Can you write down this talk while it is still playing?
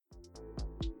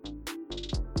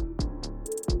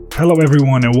Hello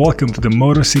everyone and welcome to the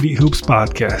Motor City Hoops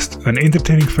podcast, an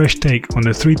entertaining fresh take on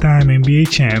the three-time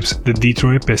NBA champs, the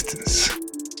Detroit Pistons.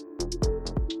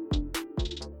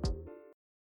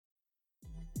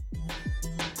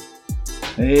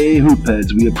 Hey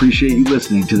Hoopheads, we appreciate you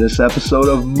listening to this episode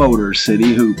of Motor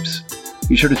City Hoops.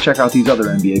 Be sure to check out these other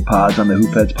NBA pods on the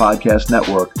Hoopheads Podcast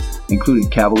Network, including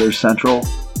Cavaliers Central,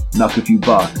 Knuck If You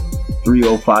Buck,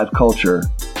 305 Culture,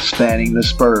 Spanning the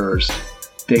Spurs,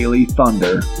 Daily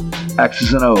Thunder,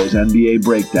 X's and O's NBA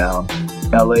Breakdown,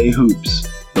 LA Hoops,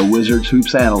 The Wizards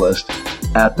Hoops Analyst,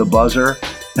 At the Buzzer,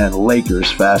 and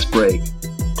Lakers Fast Break.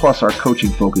 Plus our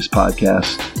coaching-focused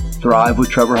podcasts, Thrive with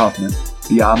Trevor Huffman,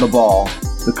 Beyond the Ball,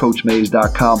 the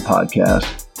CoachMaze.com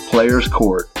podcast, Players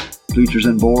Court, Bleachers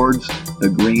and Boards, The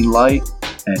Green Light,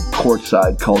 and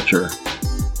Courtside Culture.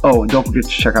 Oh, and don't forget to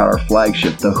check out our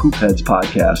flagship, the Hoopheads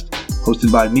podcast,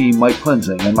 hosted by me, Mike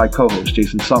Klinzing, and my co-host,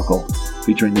 Jason Sunkel,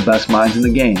 featuring the best minds in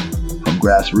the game, from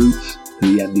grassroots to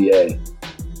the NBA.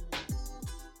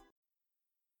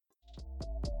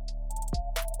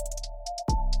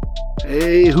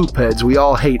 Hey Hoopheads, we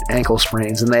all hate ankle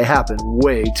sprains, and they happen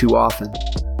way too often.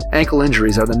 Ankle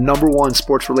injuries are the number one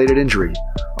sports-related injury.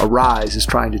 Arise is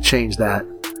trying to change that.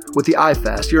 With the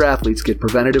iFast, your athletes get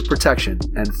preventative protection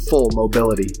and full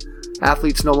mobility.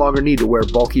 Athletes no longer need to wear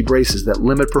bulky braces that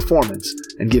limit performance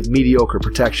and give mediocre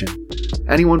protection.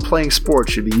 Anyone playing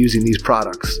sports should be using these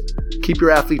products. Keep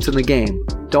your athletes in the game.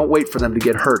 Don't wait for them to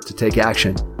get hurt to take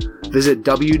action. Visit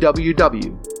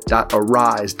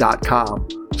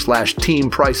www.arise.com/team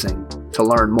pricing to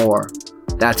learn more.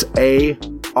 That's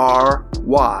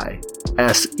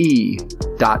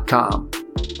ARYSE.com.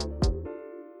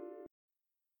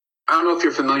 I don't know if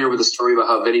you're familiar with the story about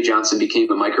how Vinnie Johnson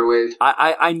became a microwave.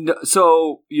 I know.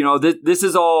 So, you know, this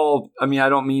is all, I mean, I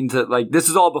don't mean to, like, this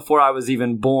is all before I was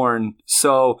even born.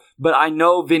 So, but I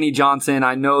know Vinnie Johnson.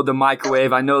 I know the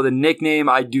microwave. I know the nickname.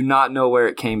 I do not know where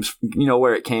it came, from. Okay, no,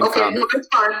 that's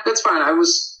fine. That's fine. I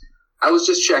was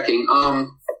just checking.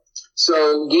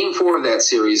 So game 4 of that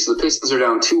series, the Pistons are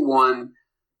down 2-1,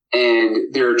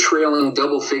 and they're trailing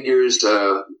double figures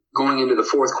going into the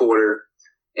fourth quarter.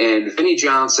 And Vinnie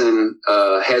Johnson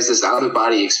has this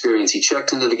out-of-body experience. He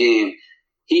checked into the game.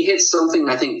 He hit something,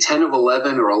 I think, 10 of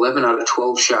 11 or 11 out of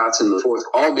 12 shots in the fourth,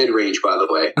 all mid-range, by the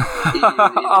way.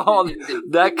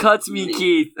 That cuts me,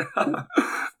 Keith.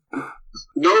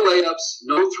 No layups,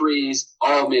 no threes,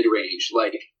 all mid-range.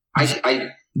 Like, I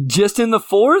just in the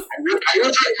fourth? I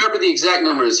really can't remember the exact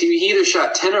numbers. He either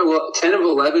shot 10 of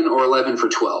 11 or 11 for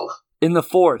 12. In the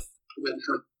fourth?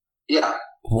 Yeah.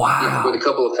 Wow. Yeah, with a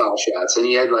couple of foul shots. And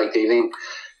he had, like, I think,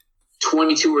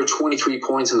 22 or 23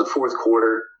 points in the fourth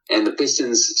quarter. And the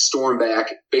Pistons storm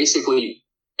back basically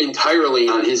entirely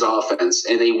on his offense.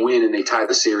 And they win and they tie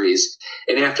the series.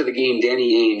 And after the game,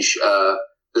 Danny Ainge,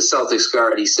 the Celtics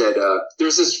guard, he said,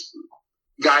 there's this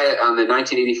guy on the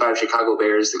 1985 Chicago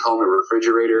Bears, they call him the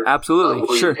refrigerator. Absolutely.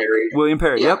 William Perry. William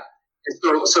Perry, yeah. Yep.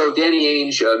 So Danny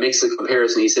Ainge makes the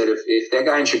comparison. He said, if that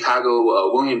guy in Chicago,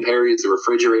 William Perry, is the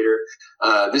refrigerator,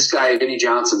 this guy, Vinnie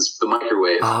Johnson's the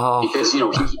microwave. Oh. Because, you know,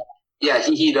 he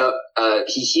heated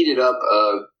up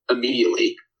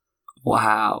immediately.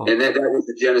 Wow. And that was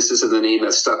the genesis of the name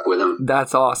that stuck with him.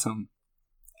 That's awesome.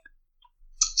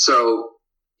 So,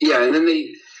 yeah, and then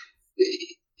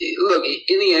look,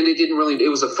 in the end, it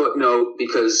was a footnote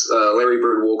because Larry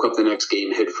Bird woke up the next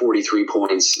game, hit 43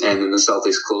 points, and then the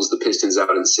Celtics closed the Pistons out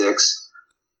in 6.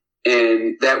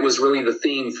 And that was really the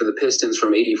theme for the Pistons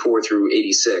from 84 through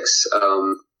 86.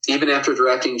 Even after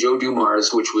drafting Joe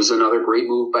Dumars, which was another great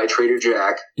move by Trader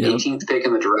Jack, 18th pick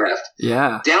in the draft.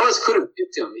 Yeah. Dallas could have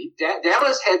picked him.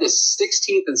 Dallas had the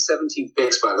 16th and 17th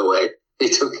picks, by the way. They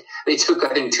took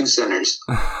I think, 2 centers.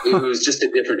 It was just a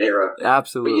different era.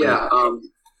 Absolutely. But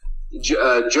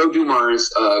yeah, Joe Dumars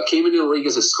came into the league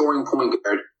as a scoring point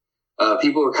guard.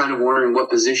 People were kind of wondering what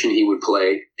position he would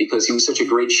play because he was such a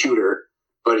great shooter,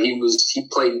 but he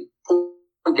played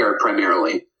point guard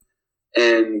primarily.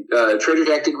 And Trader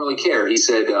Jack didn't really care. He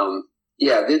said,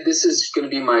 this is going to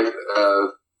be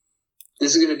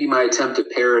my attempt to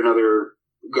pair another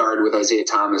guard with Isaiah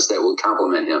Thomas that will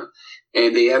complement him.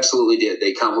 And they absolutely did.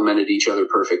 They complemented each other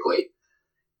perfectly.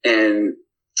 And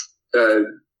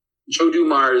Joe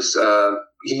Dumars,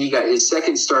 he got his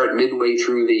second start midway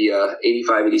through the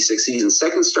 85-86 season,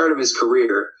 second start of his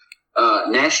career,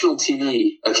 national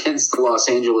TV against the Los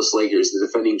Angeles Lakers, the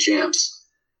defending champs.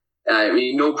 I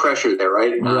mean, no pressure there,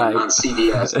 right? On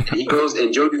CBS. And he goes,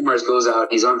 and Joe Dumars goes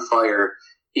out. He's on fire.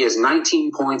 He has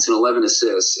 19 points and 11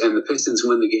 assists, and the Pistons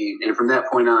win the game. And from that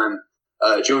point on,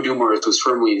 Joe Dumars was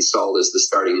firmly installed as the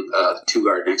starting two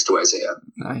guard next to Isaiah.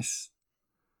 Nice.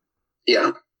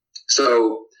 Yeah.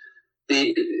 So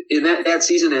that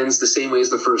season ends the same way as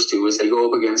the first two, as they go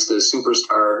up against a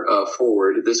superstar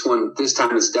forward. This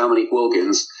time it's Dominique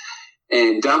Wilkins,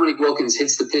 and Dominique Wilkins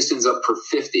hits the Pistons up for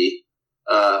 50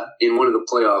 in one of the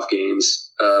playoff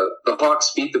games. The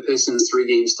Hawks beat the Pistons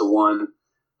 3-1.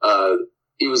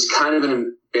 It was kind of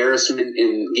an embarrassment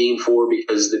in Game 4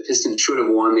 because the Pistons should have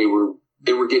won.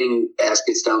 They were getting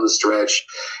baskets down the stretch,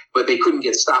 but they couldn't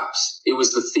get stops. It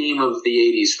was the theme of the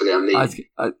 80s for them.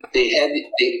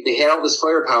 They had all this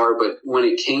firepower, but when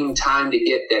it came time to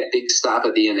get that big stop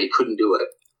at the end, they couldn't do it.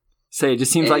 It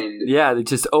just seems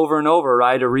just over and over,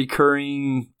 right? A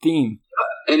recurring theme.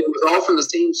 And it was all from the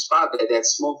same spot, that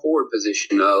small forward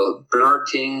position. Bernard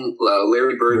King,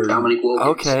 Larry Bird, Dominique Wilkins.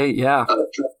 Okay, yeah.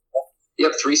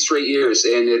 3 straight years.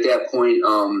 And at that point,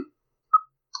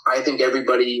 I think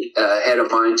everybody had a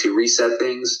mind to reset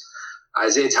things.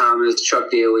 Isaiah Thomas,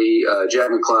 Chuck Daly,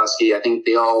 Jack McCloskey, I think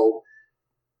they all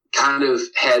kind of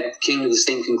came to the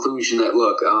same conclusion that,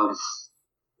 look,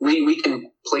 we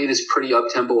can play this pretty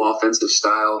up-tempo offensive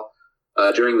style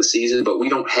during the season, but we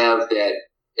don't have that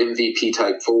MVP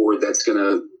type forward that's going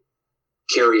to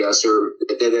carry us, or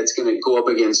that's going to go up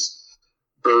against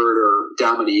Bird or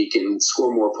Dominique and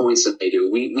score more points than they do.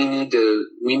 We need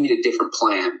a different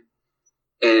plan.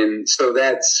 And so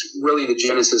that's really the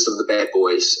genesis of the Bad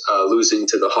Boys losing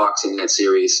to the Hawks in that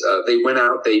series. They went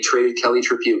out, they traded Kelly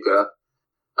Tripucka,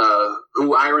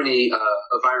 who, irony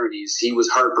of ironies, he was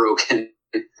heartbroken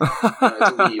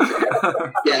to leave.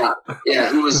 Yeah,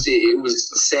 it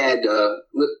was sad,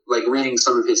 like reading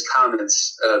some of his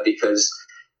comments because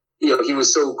he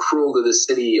was so cruel to the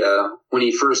city when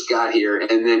he first got here,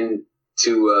 and then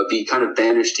to be kind of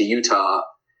banished to Utah,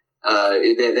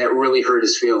 that really hurt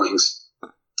his feelings.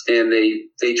 And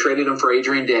they traded him for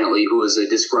Adrian Dantley, who was a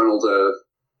disgruntled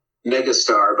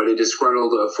megastar, but a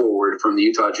disgruntled forward from the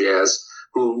Utah Jazz,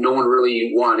 who no one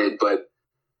really wanted. But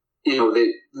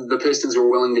the Pistons were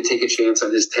willing to take a chance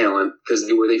on his talent because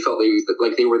they felt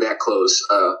like they were that close.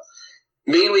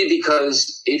 Mainly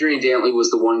because Adrian Dantley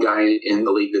was the one guy in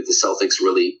the league that the Celtics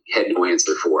really had no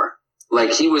answer for.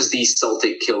 Like, he was the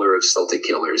Celtic killer of Celtic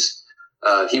killers.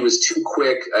 He was too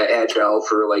quick, agile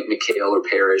for like McHale or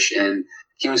Parrish, and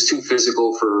he was too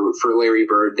physical for Larry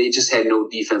Bird. They just had no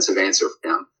defensive answer for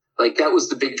him. Like, that was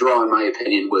the big draw, in my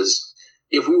opinion, was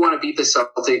if we want to beat the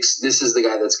Celtics, this is the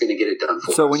guy that's going to get it done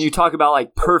for us. So when you talk about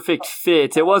like perfect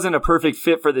fit, it wasn't a perfect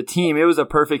fit for the team. It was a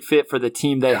perfect fit for the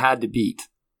team they had to beat.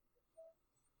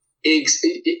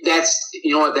 That's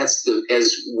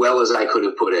as well as I could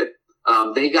have put it.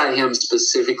 They got him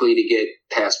specifically to get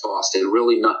past Boston.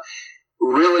 Really,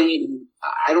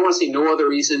 I don't want to say no other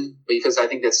reason, because I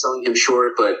think that's selling him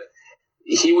short, but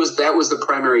that was the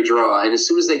primary draw. And as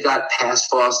soon as they got past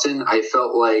Boston, I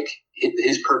felt like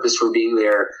his purpose for being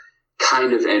there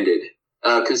kind of ended,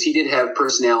 because he did have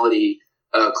personality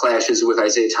clashes with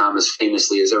Isaiah Thomas,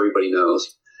 famously, as everybody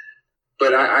knows.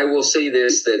 But I will say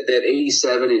this, that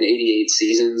 87 and 88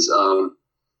 seasons,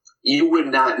 you would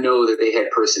not know that they had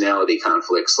personality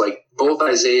conflicts. Like, both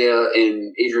Isaiah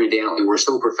and Adrian Dantley were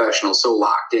so professional, so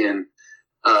locked in,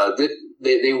 that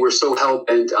they were so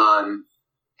hell-bent on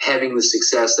having the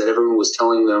success that everyone was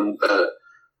telling them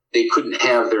they couldn't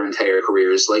have their entire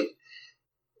careers. Like,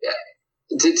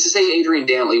 to say Adrian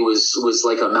Dantley was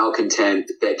like a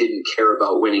malcontent that didn't care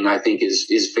about winning, I think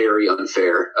is very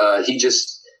unfair.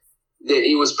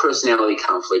 It was personality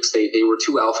conflicts. They were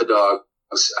two alpha dogs.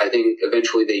 I think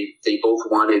eventually they both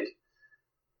wanted,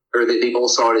 or they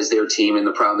both saw it as their team, and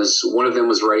the problem is one of them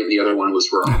was right and the other one was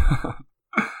wrong.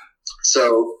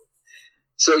 So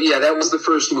yeah, that was the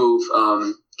first move.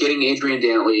 Getting Adrian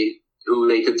Dantley, who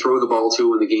they could throw the ball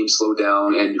to when the game slowed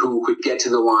down, and who could get to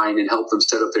the line and help them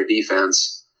set up their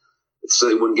defense so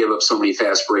they wouldn't give up so many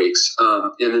fast breaks.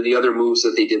 And then the other moves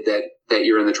that they did that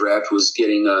year in the draft was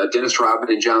getting Dennis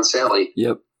Rodman and John Sally.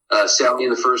 Yep. Sally in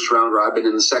the first round, Rodman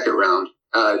in the second round.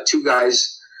 Two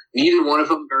guys, neither one of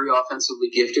them very offensively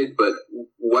gifted, but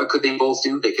what could they both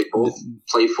do? They could both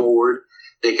play forward.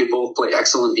 They could both play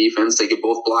excellent defense. They could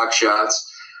both block shots.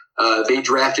 They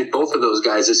drafted both of those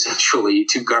guys essentially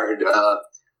to guard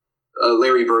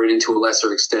Larry Bird and to a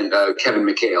lesser extent Kevin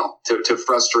McHale to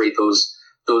frustrate those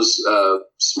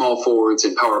small forwards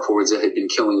and power forwards that had been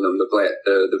killing them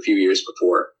the few years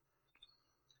before.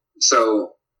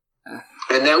 So,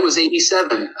 and that was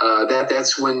 87.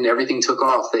 That's when everything took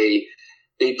off. They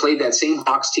played that same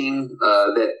Hawks team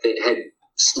that had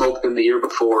smoked them the year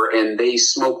before, and they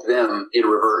smoked them in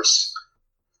reverse.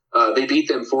 They beat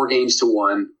them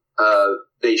 4-1.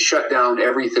 They shut down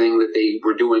everything that they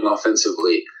were doing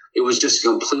offensively. It was just a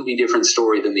completely different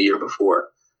story than the year before.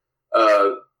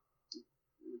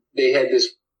 They had this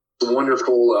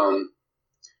wonderful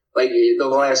like the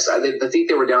last, I think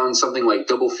they were down something like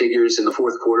double figures in the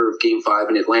fourth quarter of Game 5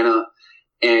 in Atlanta,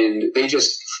 and they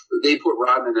put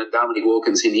Rodman and Dominique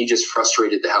Wilkins, and he just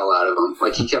frustrated the hell out of him.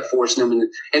 Like, he kept forcing them,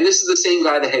 and this is the same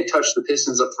guy that had touched the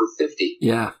Pistons up for 50.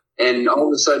 Yeah. And all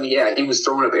of a sudden, he was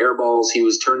throwing up air balls, he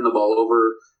was turning the ball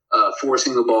over,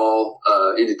 forcing the ball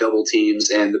into double teams,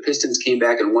 and the Pistons came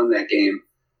back and won that game.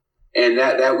 And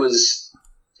that was,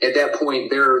 at that point,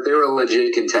 they're a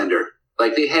legit contender.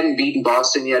 Like, they hadn't beaten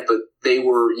Boston yet, but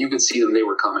you could see them, they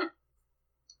were coming.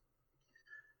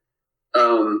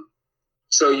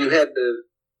 So you had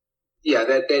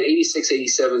that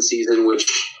 86-87 season,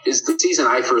 which is the season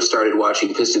I first started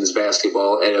watching Pistons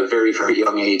basketball at a very, very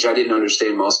young age. I didn't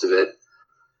understand most of it.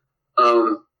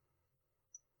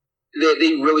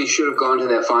 They really should have gone to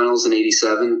that finals in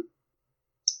 87.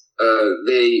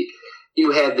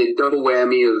 You had the double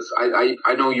whammy of,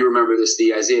 I know you remember this,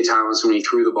 the Isaiah Thomas when he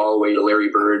threw the ball away to Larry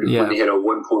Bird when they had a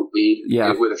 1-point lead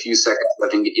with a few seconds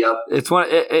left. It's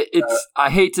I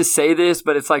hate to say this,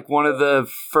 but it's like one of the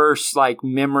first like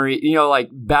memory, like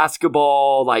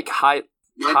basketball, like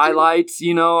highlights,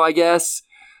 I guess,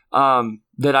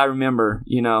 that I remember,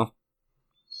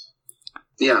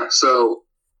 Yeah. So,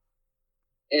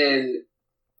 and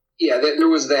there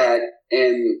was that,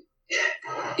 and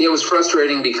it was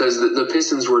frustrating because the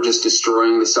Pistons were just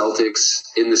destroying the Celtics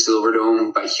in the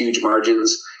Silverdome by huge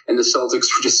margins, and the Celtics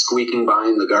were just squeaking by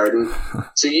in the Garden.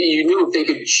 So you knew if they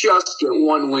could just get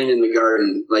one win in the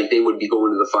Garden, like, they would be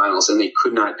going to the finals, and they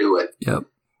could not do it. Yep.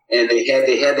 And they had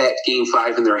that Game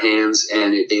 5 in their hands,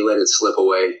 and they let it slip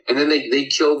away. And then they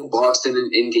killed Boston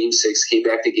in Game 6, came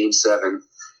back to Game 7,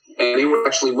 and they were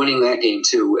actually winning that game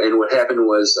too. And what happened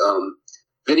was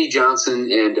Vinnie Johnson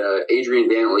and Adrian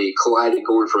Dantley collided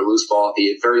going for a loose ball at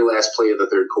the very last play of the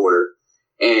third quarter,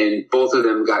 and both of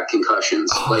them got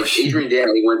concussions. Adrian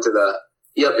Dantley went to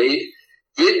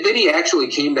Vinnie actually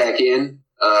came back in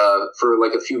for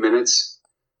like a few minutes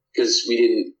because we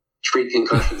didn't treat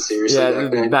concussions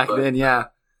seriously back then. Yeah,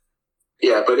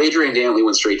 but Adrian Dantley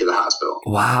went straight to the hospital.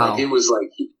 Wow. Like, it was like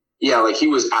he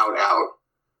was out.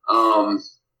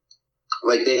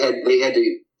 Like they had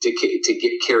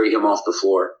to carry him off the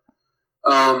floor.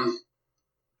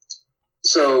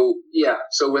 So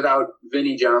without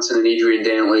Vinnie Johnson and Adrian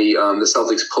Dantley, the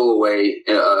Celtics pull away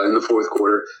in the fourth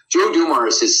quarter. Joe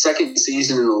Dumars, his second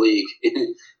season in the league,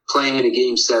 playing in a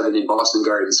Game 7 in Boston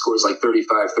Garden, scores like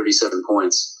 35, 37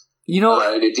 points.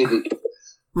 And it didn't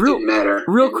matter.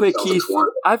 Real quick, Keith,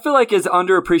 I feel like as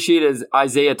underappreciated as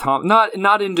Isaiah Thomas,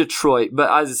 not in Detroit,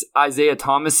 but as Isaiah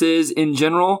Thomas is in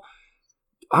general,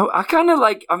 I kind of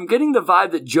I'm getting the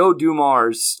vibe that Joe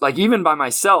Dumars, like, even by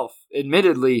myself,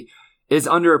 admittedly, is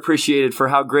underappreciated for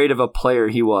how great of a player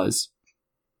he was.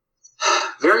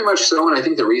 Very much so, and I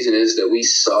think the reason is that we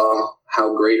saw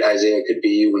how great Isaiah could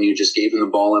be when you just gave him the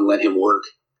ball and let him work.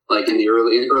 Like, in the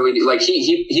early, like,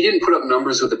 he didn't put up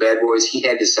numbers with the bad boys. He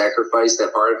had to sacrifice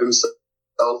that part of himself,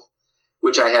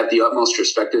 which I have the utmost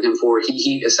respect of him for.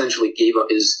 He essentially gave up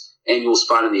his annual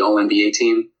spot in the All-NBA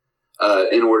team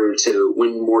in order to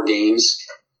win more games.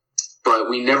 But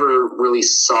we never really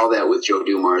saw that with Joe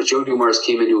Dumars. Joe Dumars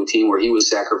came into a team where he was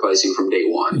sacrificing from day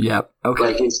one. Yep. Okay.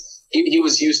 Like, he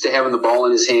was used to having the ball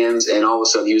in his hands, and all of a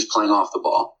sudden he was playing off the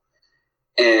ball.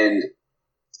 And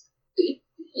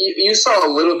you saw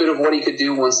a little bit of what he could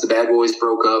do once the bad boys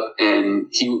broke up, and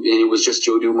it was just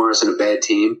Joe Dumars and a bad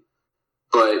team.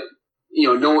 But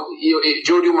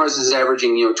Joe Dumars is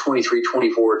averaging 23,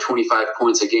 24, 25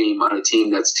 points a game on a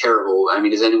team that's terrible. I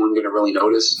mean, is anyone going to really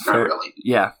notice? Not really.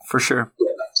 Yeah, for sure.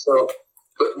 Yeah. So,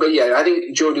 but yeah, I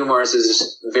think Joe Dumars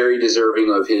is very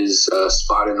deserving of his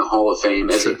spot in the Hall of Fame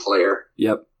as a player.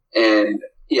 Yep. And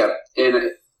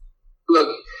look,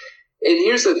 and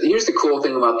here's the cool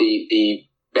thing about the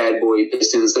bad boy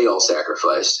Pistons. They all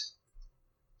sacrificed.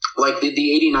 Like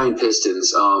the 89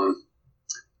 Pistons,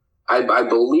 I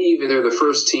believe they're the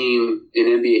first team in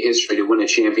NBA history to win a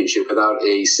championship without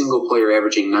a single player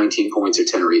averaging 19 points or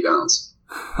 10 rebounds.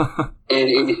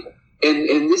 and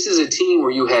this is a team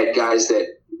where you had guys that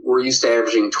were used to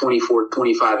averaging 24,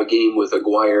 25 a game with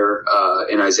Aguirre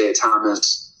and Isaiah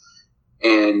Thomas.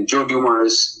 And Joe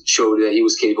Dumars showed that he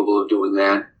was capable of doing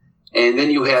that. And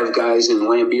then you have guys in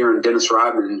Lambier and Dennis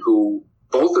Rodman who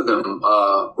both of them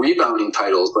rebounding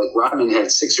titles. Like Rodman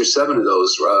had 6 or 7 of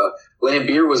those.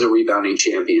 Lambier was a rebounding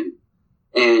champion,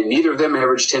 and neither of them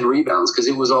averaged 10 rebounds because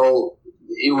it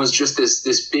was just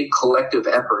this big collective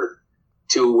effort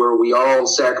to where we all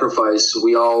sacrifice,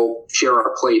 we all share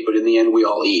our plate, but in the end we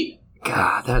all eat.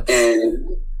 God,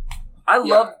 I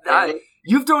love that.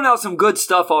 You've thrown out some good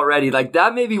stuff already. Like,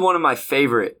 that may be one of my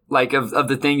favorite, like, of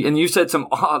the thing. And you said some,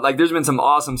 like, there's been some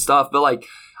awesome stuff, but like,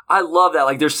 I love that.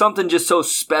 Like, there's something just so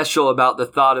special about the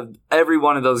thought of every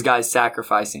one of those guys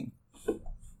sacrificing.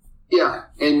 Yeah,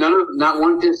 and not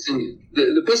one Piston.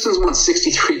 The Pistons won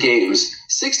 63 games,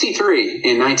 63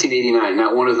 in 1989.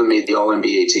 Not one of them made the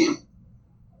All-NBA team.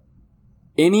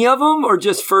 Any of them, or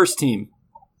just first team?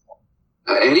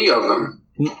 Any of them.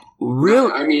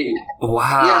 Really? I mean,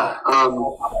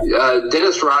 wow. Yeah.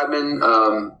 Dennis Rodman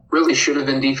really should have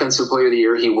been Defensive Player of the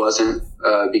Year. He wasn't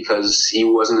because he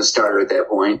wasn't a starter at that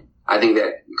point. I think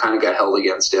that kind of got held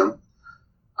against him.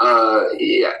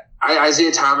 Yeah.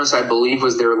 Isaiah Thomas, I believe,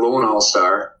 was their lone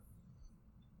All-Star.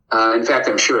 In fact,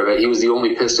 I'm sure of it. He was the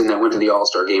only Piston that went to the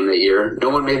All-Star game that year. No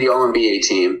one made the All-NBA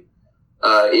team.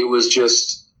 It was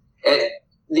just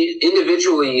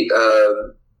individually,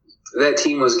 that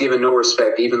team was given no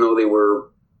respect, even though they were,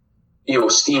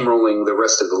 steamrolling the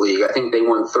rest of the league. I think they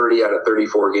won 30 out of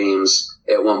 34 games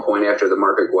at one point after the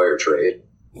Mark Aguirre trade.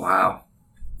 Wow.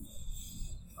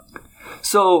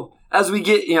 So as we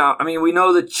get, we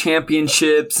know the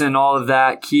championships and all of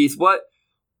that, Keith,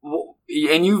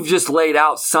 and you've just laid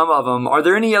out some of them. Are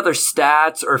there any other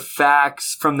stats or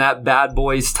facts from that Bad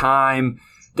Boys time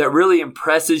that really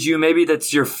impresses you? Maybe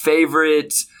that's your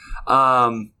favorite,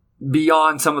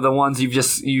 beyond some of the ones you've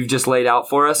just laid out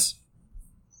for us?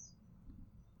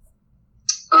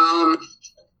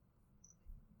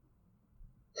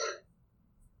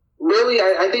 Really,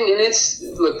 I think, and this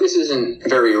isn't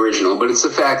very original, but it's the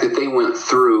fact that they went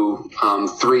through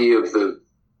three of the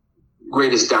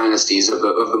greatest dynasties of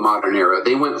the modern era.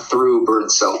 They went through Bird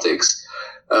Celtics.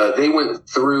 They went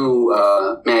through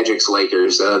Magic's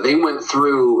Lakers. They went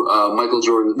through Michael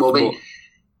Jordan. Well,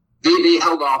 they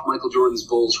held off Michael Jordan's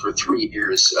Bulls for 3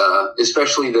 years,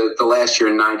 especially the last year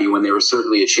in '90 when they were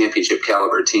certainly a championship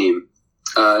caliber team.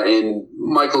 And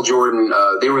Michael Jordan,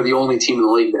 they were the only team in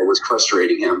the league that was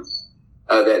frustrating him,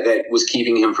 that was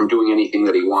keeping him from doing anything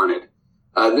that he wanted.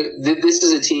 This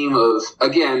is a team of,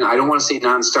 again, I don't want to say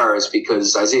non-stars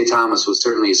because Isaiah Thomas was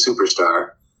certainly a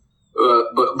superstar,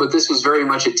 but this was very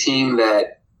much a team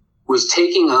that was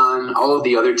taking on all of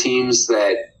the other teams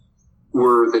that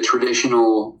were the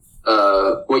traditional,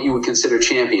 what you would consider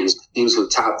champions, teams with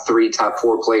top 3, top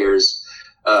 4 players,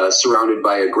 surrounded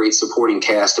by a great supporting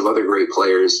cast of other great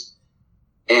players.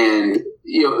 And,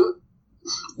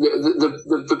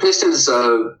 the Pistons,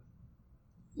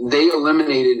 they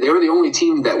were the only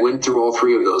team that went through all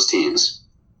 3 of those teams.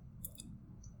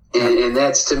 And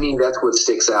that's, to me, that's what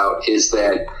sticks out, is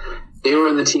that they were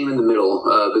in the team in the middle,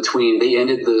 they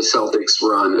ended the Celtics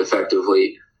run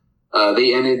effectively. I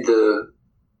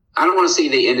don't want to say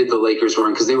they ended the Lakers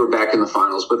run because they were back in the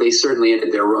finals, but they certainly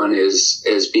ended their run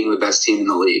as being the best team in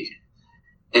the league.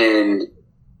 And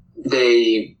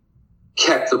they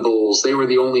kept the Bulls. They were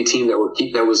the only team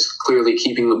that was clearly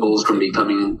keeping the Bulls from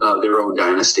becoming their own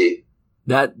dynasty.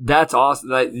 That's awesome.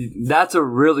 That's a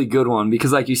really good one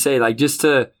because, like you say,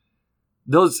 Celtics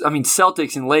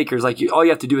and Lakers, all you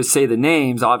have to do is say the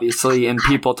names, obviously, and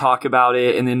people talk about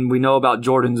it, and then we know about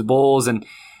Jordan's Bulls, and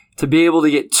to be able to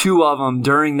get 2 of them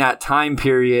during that time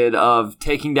period of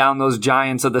taking down those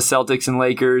giants of the Celtics and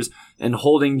Lakers and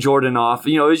holding Jordan off,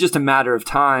 it was just a matter of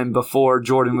time before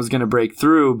Jordan was going to break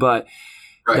through. But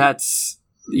right. That's,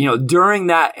 during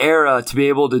that era to be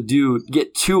able to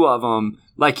get 2 of them,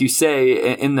 like you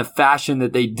say, in the fashion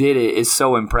that they did it is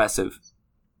so impressive.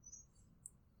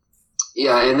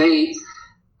 Yeah. And they,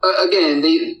 again,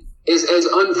 as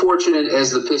unfortunate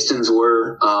as the Pistons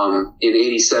were in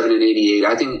 '87 and '88,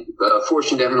 I think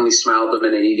fortune definitely smiled them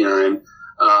in '89.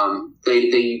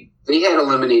 They had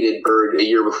eliminated Bird a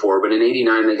year before, but in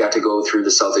 '89 they got to go through the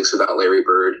Celtics without Larry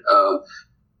Bird.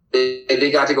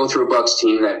 They got to go through a Bucks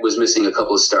team that was missing a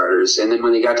couple of starters, and then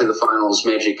when they got to the finals,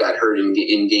 Magic got hurt in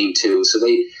Game 2. So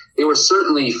they were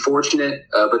certainly fortunate,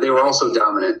 but they were also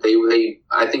dominant.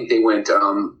 I think they went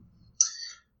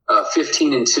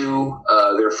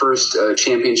 15-2, their first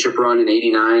championship run in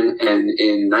 '89, and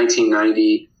in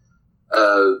 1990,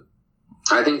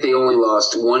 I think they only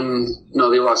lost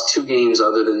they lost 2 games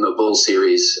other than the Bulls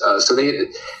series. So they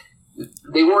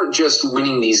weren't just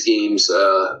winning these games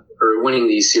or winning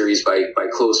these series by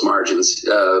close margins.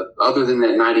 Other than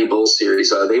that '90 Bulls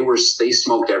series, they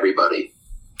smoked everybody.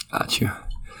 Got you.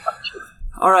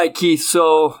 All right, Keith.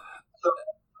 So,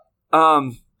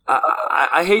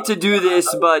 I hate to do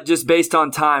this, but just based on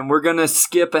time, we're gonna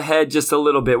skip ahead just a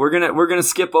little bit. We're gonna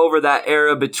skip over that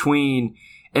era between,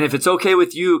 and if it's okay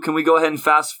with you, can we go ahead and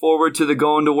fast forward to the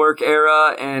Goin To Work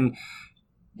era and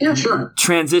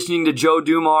transitioning to Joe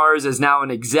Dumars as now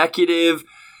an executive,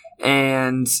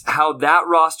 and how that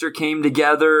roster came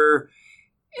together,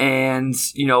 And,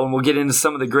 and we'll get into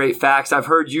some of the great facts. I've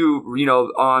heard you,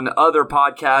 on other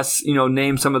podcasts,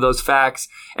 name some of those facts.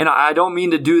 And I don't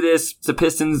mean to do this to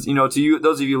Pistons, to you,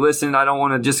 those of you listening. I don't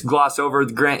want to just gloss over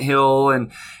Grant Hill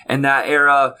and that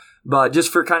era. But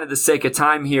just for kind of the sake of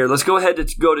time here, let's go ahead to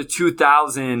go to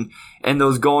 2000 and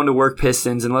those Goin To Work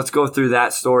Pistons. And let's go through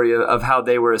that story of how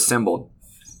they were assembled.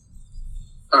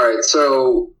 All right.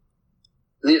 So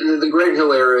the Grant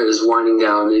Hill era is winding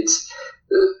down. It's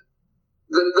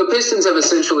the Pistons have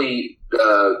essentially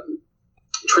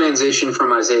transitioned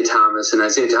from Isaiah Thomas, and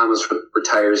Isaiah Thomas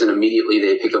retires, and immediately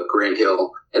they pick up Grant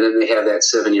Hill, and then they have that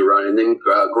 7-year run, and then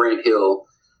Grant Hill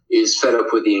is fed up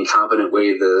with the incompetent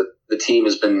way the team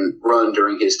has been run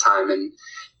during his time,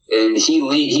 and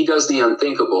he does the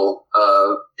unthinkable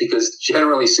because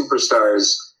generally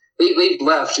superstars they've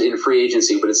left in free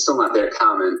agency, but it's still not that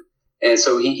common. And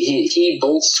so he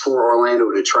bolts for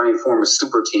Orlando to try and form a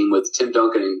super team with Tim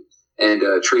Duncan and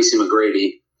Tracy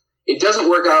McGrady. It doesn't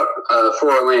work out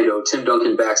for Orlando. Tim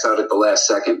Duncan backs out at the last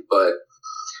second. But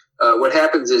what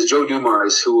happens is Joe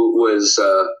Dumars, who was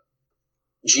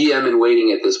GM in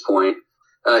waiting at this point,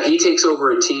 he takes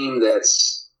over a team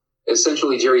that's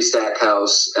essentially Jerry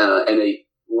Stackhouse and a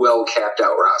well-capped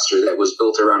out roster that was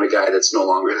built around a guy that's no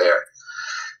longer there.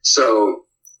 So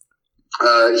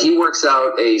he works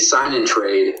out a sign-and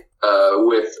trade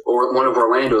with one of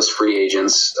Orlando's free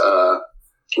agents,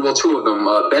 two of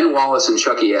them, Ben Wallace and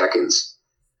Chucky Atkins.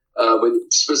 But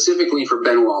specifically for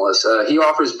Ben Wallace, he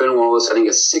offers Ben Wallace, I think,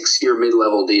 a 6-year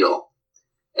mid-level deal.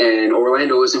 And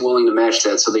Orlando isn't willing to match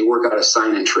that, so they work out a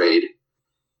sign-and trade.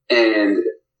 And,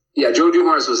 yeah, Joe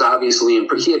Dumars was obviously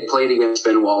he had played against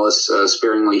Ben Wallace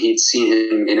sparingly. He'd seen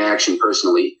him in action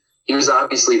personally. He was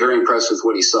obviously very impressed with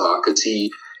what he saw because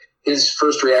his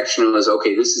first reaction was,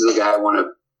 okay, this is a guy I want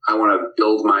to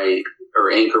build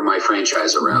or anchor my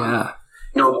franchise around. Yeah.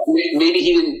 Maybe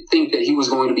he didn't think that he was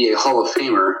going to be a Hall of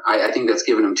Famer. I think that's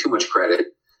given him too much credit.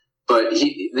 But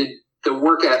the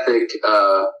work ethic,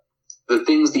 the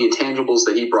things, the intangibles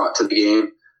that he brought to the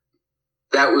game,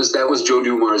 that was Joe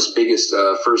Dumars' biggest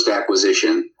first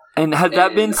acquisition. And had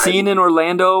that been seen in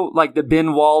Orlando, like the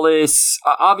Ben Wallace?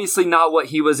 Obviously not what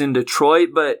he was in Detroit,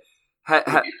 but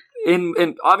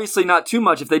and obviously not too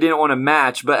much if they didn't want to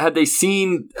match. But had they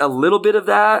seen a little bit of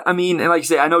that? I mean, and like you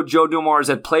say, I know Joe Dumars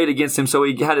had played against him, so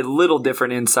he had a little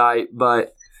different insight.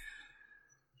 But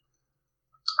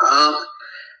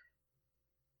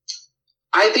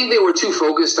I think they were too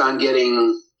focused on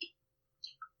getting.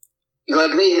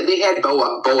 Like they had Bo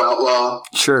Outlaw.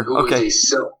 Sure. Okay.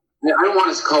 I don't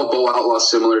want to call Bo Outlaw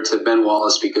similar to Ben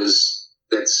Wallace because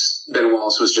Ben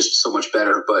Wallace was just so much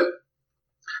better. But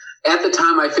at the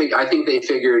time, I think they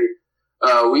figured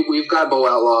we've got Bo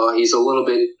Outlaw. He's a little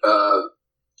bit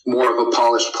more of a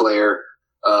polished player.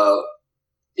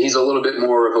 He's a little bit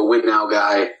more of a win now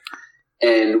guy,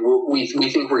 and we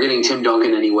think we're getting Tim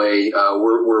Duncan anyway.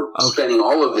 We're spending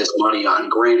all of this money on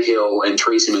Grant Hill and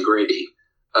Tracy McGrady.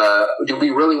 Do we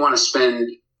really want to spend?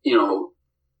 Do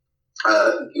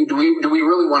we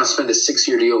really want to spend a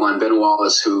 6-year deal on Ben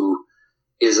Wallace, who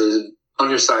is an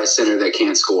undersized center that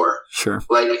can't score? Sure.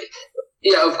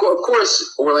 Of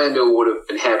course, Orlando would have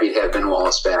been happy to have Ben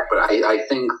Wallace back, but I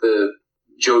think the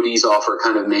Joe D's offer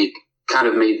kind of made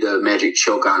the Magic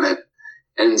choke on it,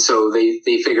 and so they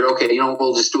figured, okay,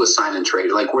 we'll just do a sign and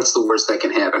trade. Like, what's the worst that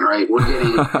can happen, right? We're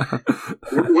getting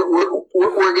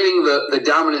we're getting the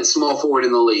dominant small forward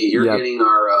in the league. You're getting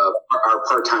our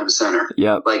part-time center.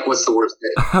 Yeah. Like, what's the worst?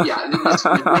 Yeah.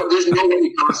 There's no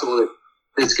way possible that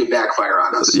this could backfire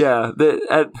on us. Yeah.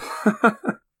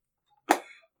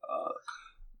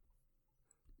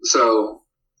 So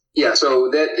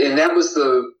that was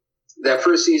that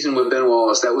first season with Ben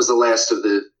Wallace. That was the last of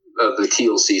the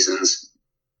Teal seasons.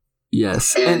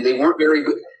 Yes. And they weren't very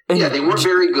good. They weren't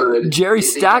very good. Jerry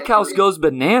Stackhouse goes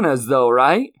bananas, though,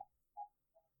 right?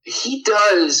 He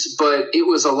does, but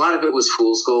a lot of it was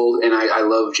fool's gold, and I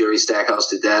love Jerry Stackhouse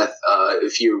to death.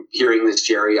 If you're hearing this,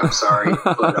 Jerry, I'm sorry,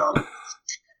 but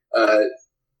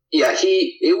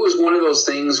it was one of those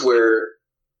things where,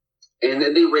 and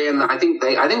they ran. I think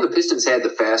the Pistons had the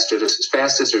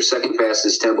fastest or second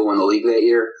fastest tempo in the league that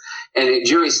year, and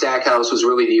Jerry Stackhouse was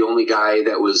really the only guy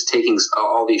that was taking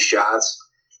all these shots.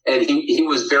 And he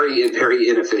was very, very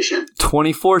inefficient.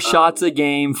 24 shots a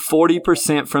game,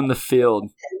 40% from the field.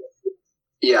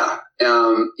 Yeah.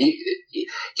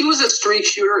 He was a streak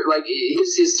shooter. Like,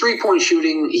 his three-point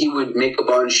shooting, he would make a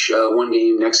bunch one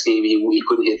game. Next game, he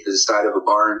couldn't hit the side of a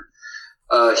barn.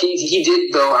 He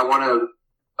did, though, I want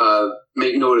to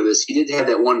make note of this. He did have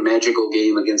that one magical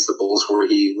game against the Bulls where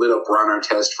he lit up Ron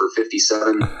Artest for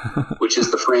 57, which is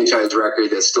the franchise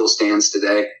record that still stands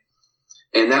today.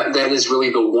 And that is really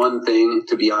the one thing,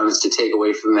 to be honest, to take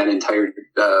away from that entire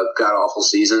god-awful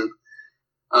season.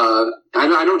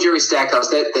 I know Jerry Stackhouse,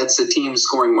 that's a team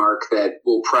scoring mark that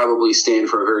will probably stand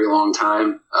for a very long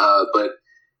time. But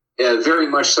very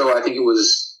much so, I think it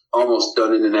was almost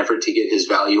done in an effort to get his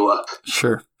value up.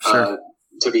 Sure.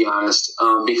 To be honest,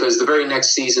 because the very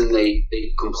next season they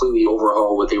completely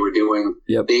overhaul what they were doing.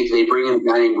 Yep. They bring in a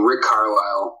guy named Rick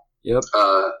Carlisle. Yep.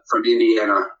 From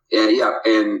Indiana.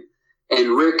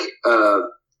 And Rick,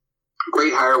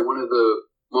 great hire, one of the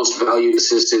most valued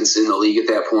assistants in the league at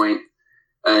that point.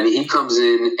 And he comes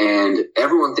in, and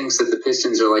everyone thinks that the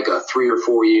Pistons are like a 3 or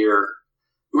 4 year.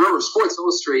 Remember, Sports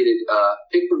Illustrated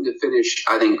picked them to finish,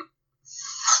 I think,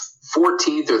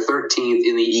 14th or 13th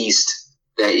in the East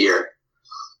that year.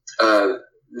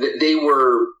 They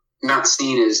were not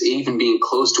seen as even being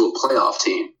close to a playoff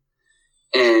team.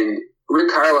 And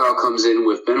Rick Carlisle comes in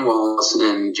with Ben Wallace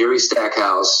and Jerry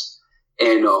Stackhouse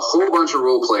and a whole bunch of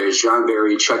role players, John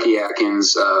Barry, Chucky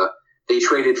Atkins. They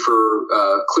traded for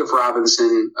Cliff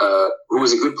Robinson, who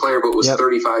was a good player but was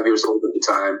 35 years old at the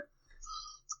time.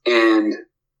 And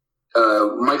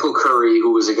Michael Curry,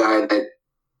 who was a guy that,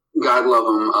 God love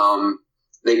him,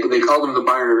 they called him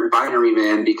the binary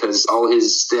man because all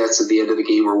his stats at the end of the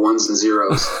game were ones and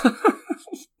zeros.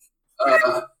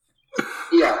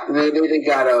 They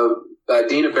got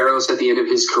Dana Barros at the end of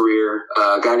his career,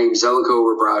 a guy named Zeljko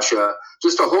Rabracha,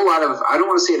 just a whole lot of, I don't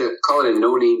want to say call it a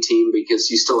no-name team because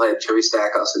you still had Jerry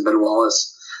Stackhouse and Ben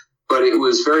Wallace, but it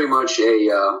was very much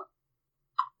a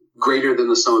greater than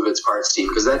the sum of its parts team,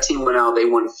 because that team went out, they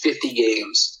won 50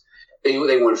 games. They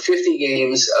won 50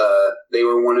 games. They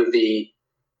were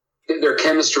their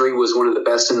chemistry was one of the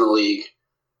best in the league.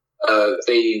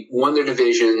 They won their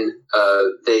division.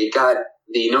 They got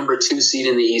the number 2 seed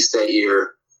in the East that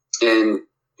year. And,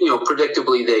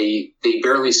 predictably, they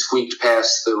barely squeaked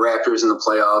past the Raptors in the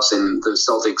playoffs, and the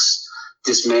Celtics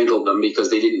dismantled them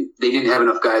because they didn't have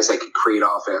enough guys that could create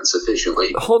offense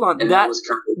efficiently. Hold on,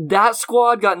 that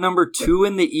squad got number 2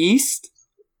 in the East?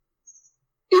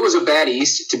 It was a bad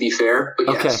East, to be fair, but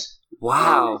yes. Okay.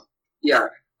 Wow.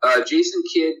 Jason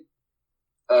Kidd,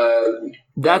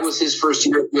 that was his first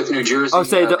year with New Jersey.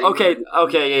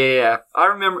 Yeah. I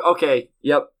remember. Okay,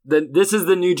 yep. This is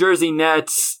the New Jersey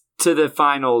Nets to the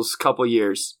finals couple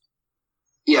years.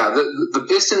 Yeah, the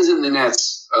Pistons and the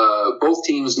Nets, both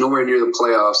teams nowhere near the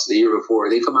playoffs the year before.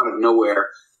 They come out of nowhere,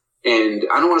 and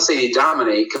I don't want to say they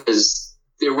dominate because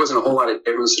there wasn't a whole lot of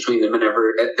difference between them and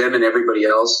everybody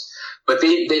else. But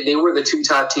they were the 2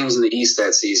 top teams in the East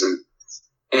that season,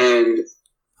 and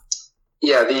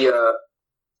the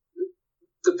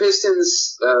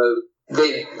Pistons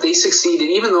they succeeded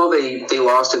even though they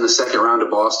lost in the second round to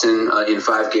Boston in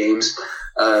 5 games.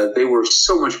 They were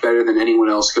so much better than anyone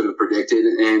else could have predicted,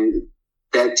 and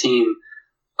that team,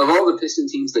 of all the Piston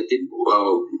teams that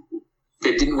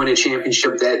didn't win a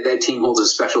championship, that team holds a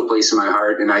special place in my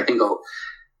heart, and I think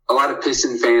a lot of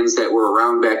Piston fans that were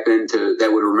around back then that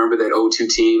would remember that 0-2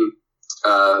 team.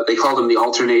 They called them the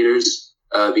alternators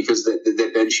because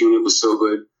that bench unit was so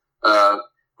good.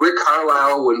 Rick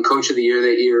Carlisle won Coach of the Year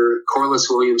that year. Corliss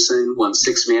Williamson won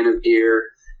 6th Man of the Year,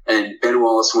 and Ben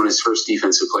Wallace won his first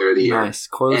Defensive Player of the Year. Nice,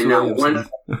 Corliss Williamson.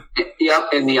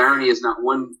 And the irony is not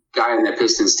one guy on that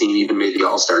Pistons team even made the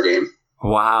All-Star game.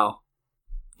 Wow.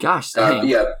 Gosh, dang.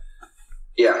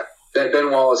 Yeah. Ben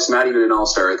Wallace, not even an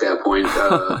All-Star at that point,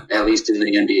 at least in the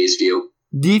NBA's view.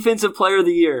 Defensive Player of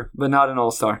the Year, but not an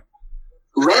All-Star.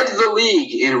 Led the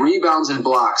league in rebounds and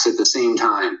blocks at the same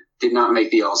time. Did not make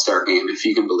the All-Star game, if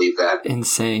you can believe that.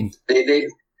 Insane. They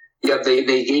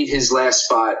gave his last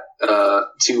spot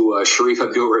to Sharif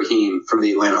Abdul-Rahim from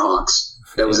the Atlanta Hawks.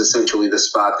 That was essentially the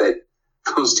spot that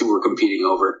those two were competing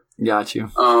over. Got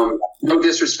you. No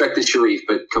disrespect to Sharif,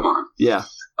 but come on. Yeah.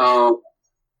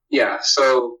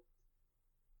 So,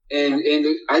 and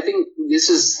I think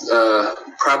this is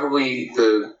probably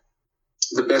the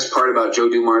best part about Joe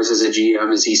Dumars as a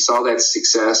GM is he saw that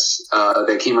success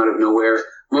that came out of nowhere.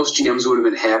 Most GMs would have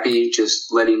been happy just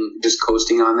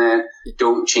coasting on that.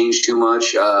 Don't change too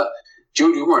much.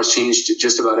 Joe Dumars changed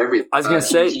just about everything. I was going to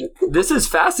say, this is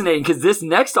fascinating because this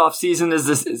next offseason is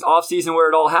offseason where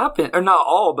it all happened. Or not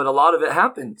all, but a lot of it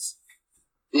happens.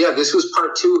 Yeah, this was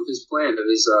part 2 of his plan, of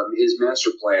his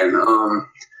master plan.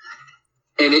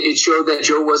 And it showed that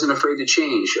Joe wasn't afraid to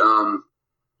change.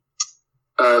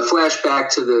 Flashback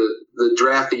to the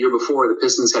draft the year before, the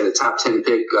Pistons had a top 10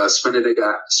 pick, spent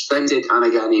it on a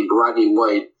guy named Rodney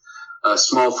White, a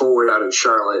small forward out of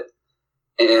Charlotte.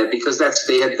 And because that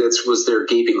was their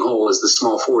gaping hole, is the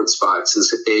small forward spot,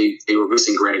 since they were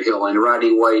missing Grant Hill, and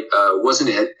Rodney White wasn't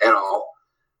it at all.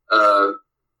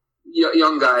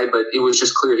 young guy, but it was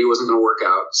just clear he wasn't going to work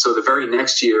out. So the very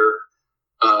next year,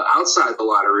 outside the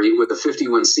lottery with a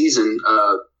 50-win season,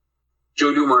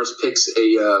 Joe Dumars picks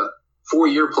a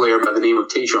 4-year player by the name of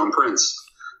Tayshaun Prince.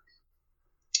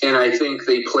 And I think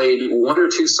they played 1 or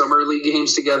 2 summer league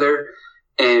games together.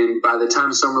 And by the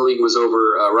time summer league was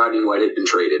over, Rodney White had been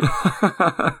traded.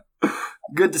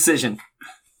 Good decision.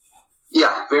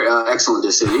 Yeah, very excellent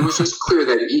decision. It was just clear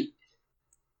that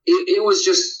it was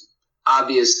just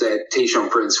obvious that Tayshaun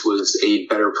Prince was a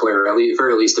better player, at the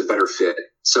very least a better fit.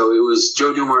 So it was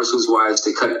Joe Dumars was wise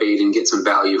to cut bait and get some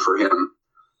value for him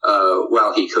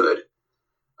while he could.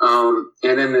 And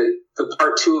then the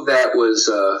part 2 of that was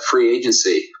free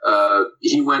agency.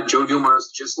 Joe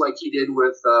Dumars, just like he did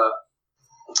with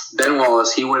Ben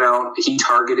Wallace, he went out, he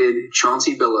targeted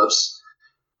Chauncey Billups,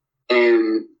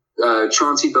 and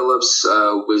Chauncey Billups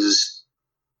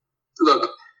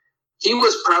he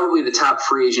was probably the top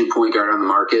free agent point guard on the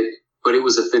market, but it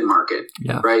was a thin market,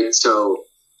 right? So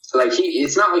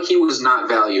it's not like he was not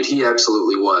valued. He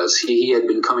absolutely was. He had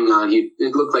been coming on.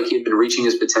 It looked like he had been reaching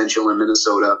his potential in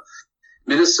Minnesota.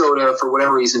 Minnesota, for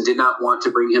whatever reason, did not want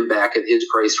to bring him back at his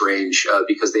price range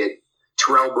because they had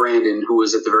Terrell Brandon, who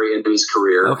was at the very end of his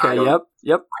career. Okay, yep.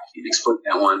 I can explain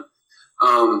that one.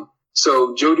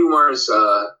 So Joe Dumars'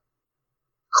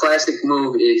 classic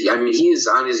move is, he is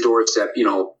on his doorstep,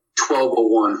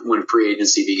 12:01 when free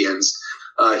agency begins.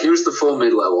 Here's the full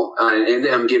mid-level, and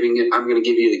I'm going to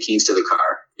give you the keys to the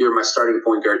car. You're my starting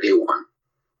point guard day one.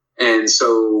 And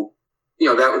so,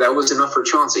 that was enough for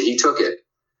Chauncey. He took it.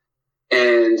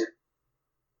 And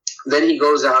then he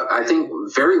goes out, I think,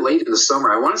 very late in the summer.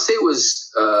 I want to say it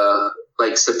was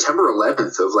September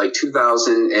 11th of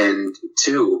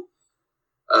 2002,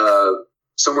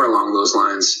 somewhere along those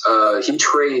lines. He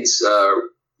trades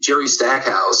Jerry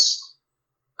Stackhouse,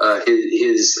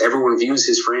 everyone views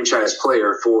his franchise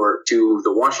player, to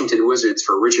the Washington Wizards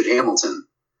for Richard Hamilton.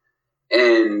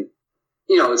 And,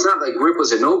 it's not like Rip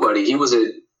was a nobody. He was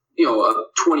a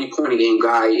 20-point-a-game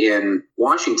guy in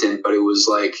Washington, but it was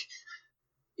like,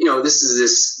 this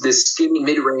is this skinny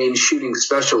mid-range shooting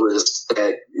specialist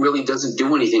that really doesn't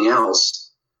do anything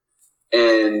else.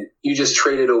 And you just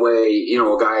traded away,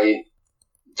 a guy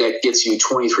that gets you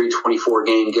 23, 24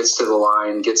 game, gets to the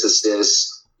line, gets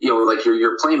assists,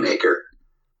 your playmaker.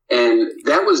 And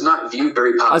that was not viewed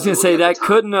very positively. I was going to say that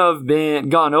couldn't have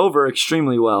gone over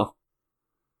extremely well.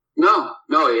 No,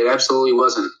 it absolutely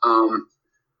wasn't.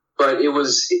 But it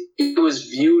was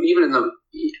viewed, even in the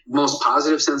most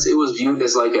positive sense, it was viewed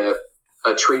as like a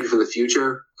trade for the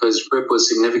future because Rip was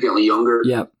significantly younger.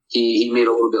 Yeah. He made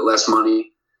a little bit less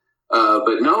money.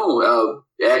 But no,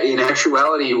 in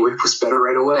actuality, Rip was better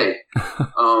right away.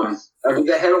 I think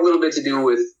that had a little bit to do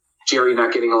with Jerry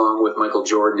not getting along with Michael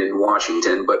Jordan in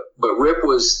Washington. But Rip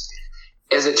was,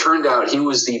 as it turned out, he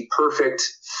was the perfect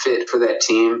fit for that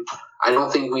team. I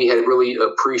don't think we had really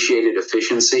appreciated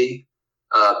efficiency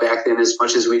back then as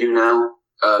much as we do now,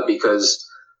 because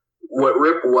what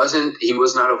Rip wasn't, he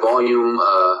was not a volume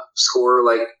scorer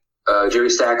like Jerry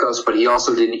Stackhouse, but he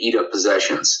also didn't eat up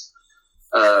possessions.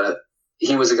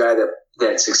 He was a guy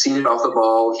that succeeded off the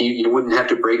ball. You wouldn't have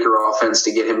to break your offense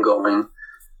to get him going.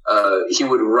 He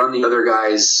would run the other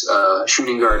guy's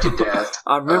shooting guard to death.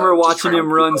 I remember watching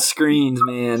him run screens,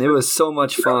 man. It was so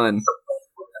much fun.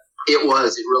 It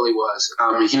really was.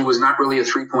 He was not really a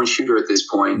three-point shooter at this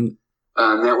point.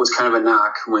 That was kind of a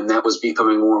knock when that was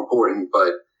becoming more important,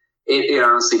 but it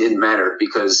honestly didn't matter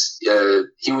because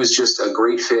he was just a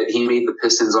great fit. He made the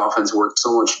Pistons offense work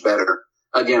so much better.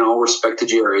 Again, all respect to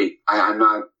Jerry. I'm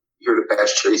not here to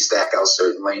bash Jerry Stackhouse,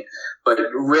 certainly, but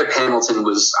Rip Hamilton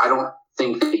I don't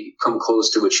think they come close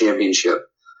to a championship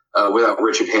without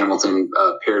Richard Hamilton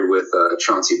paired with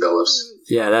Chauncey Billups.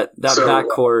 Yeah, that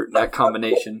backcourt, that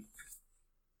combination.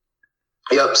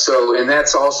 Yep. So, and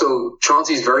that's also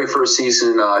Chauncey's very first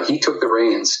season. He took the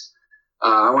reins.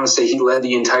 I want to say he led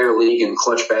the entire league in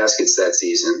clutch baskets that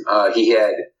season. He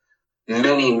had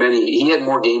he had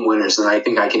more game winners than I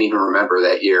think I can even remember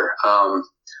that year.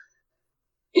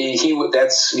 He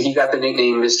got the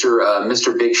nickname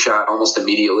Mr. Big Shot almost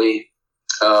immediately.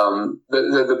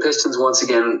 The Pistons, once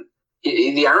again,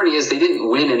 the irony is they didn't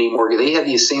win anymore. They had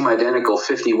the same identical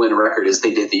 50-win record as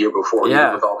they did the year before,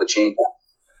 even with all the changes.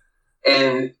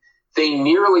 And they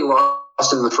nearly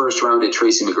lost in the first round at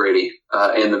Tracy McGrady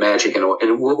and the Magic, and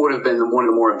what would have been one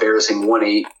of the more embarrassing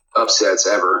 1-8 upsets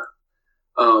ever.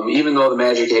 Even though the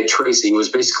Magic had Tracy, it was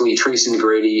basically Tracy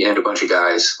McGrady and a bunch of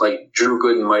guys. Like Drew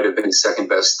Gooden might have been his second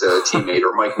best teammate,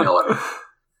 or Mike Miller.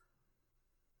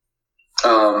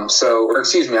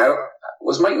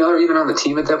 Was Mike Miller even on the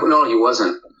team at that point? No, he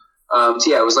wasn't. So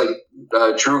it was like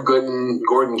Drew Gooden,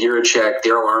 Gordon Gierachek,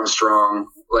 Darrell Armstrong,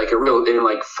 like a real, and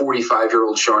like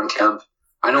 45-year-old Sean Kemp.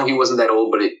 I know he wasn't that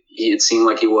old, but it seemed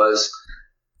like he was.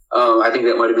 I think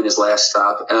that might have been his last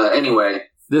stop. Anyway.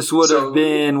 This would have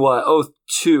been,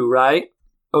 02, right?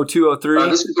 02, 03?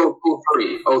 This is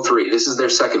 03. This is their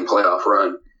second playoff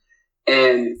run.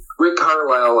 And Rick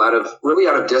Carlisle, out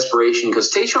of desperation,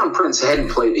 because Tayshaun Prince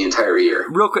hadn't played the entire year.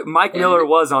 Real quick, Mike Miller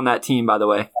was on that team, by the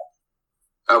way.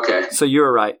 Okay. So you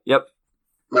were right. Yep.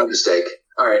 My mistake.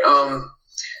 All right.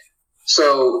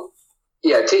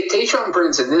 Tayshaun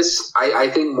Prince, and this, I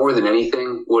think more than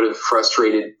anything, would have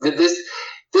frustrated.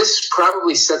 This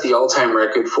probably set the all-time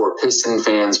record for Piston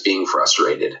fans being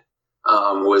frustrated.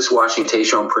 Was watching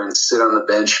Tayshaun Prince sit on the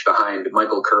bench behind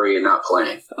Michael Curry and not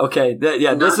playing. Okay,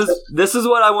 this is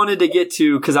what I wanted to get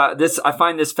to, because I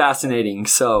find this fascinating.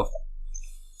 So,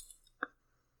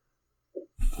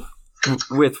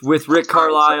 with Rick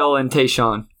Carlisle and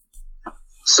Tayshaun.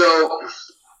 So,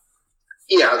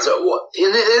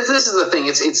 and this is the thing.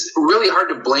 It's really hard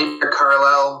to blame Rick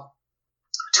Carlisle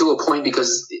to a point,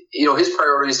 because his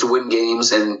priority is to win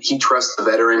games, and he trusts the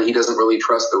veteran. He doesn't really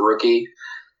trust the rookie.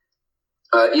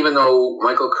 Even though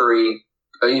Michael Curry,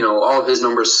 all of his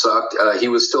numbers sucked, he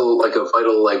was still like a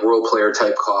vital, like, role player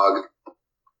type cog.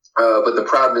 But the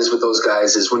problem is with those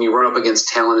guys is when you run up against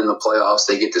talent in the playoffs,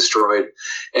 they get destroyed.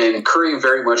 And Curry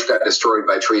very much got destroyed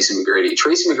by Tracy McGrady.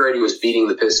 Tracy McGrady was beating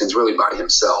the Pistons really by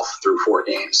himself through 4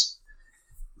 games.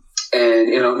 And,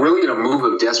 really in a move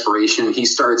of desperation, he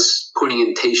starts putting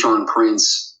in Tayshaun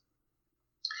Prince.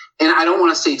 And I don't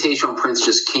want to say Tayshaun Prince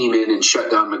just came in and shut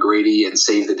down McGrady and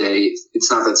saved the day. It's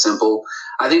not that simple.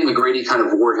 I think McGrady kind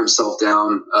of wore himself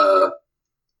down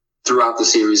throughout the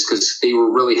series because they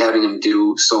were really having him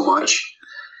do so much.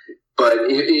 But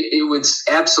it was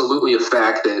absolutely a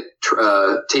fact that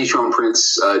Tayshaun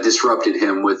Prince disrupted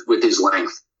him with his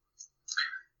length.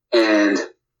 And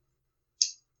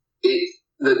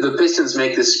the Pistons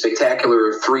make this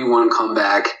spectacular 3-1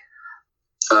 comeback.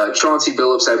 Chauncey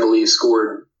Billups, I believe,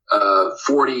 scored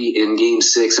 40 in Game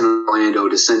 6 in Orlando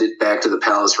to send it back to the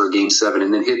Palace for Game 7,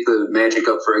 and then hit the Magic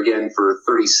up for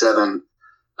 37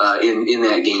 in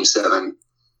that Game 7.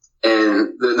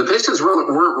 And the Pistons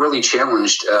weren't really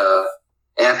challenged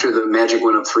after the Magic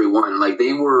went up 3-1. Like,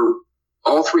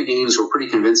 all 3 games were pretty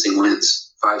convincing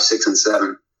wins, 5, 6, and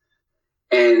 7.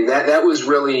 And that was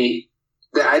really,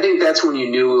 I think that's when you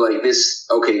knew, like, this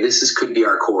could be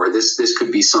our core. This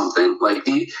could be something. Like,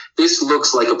 this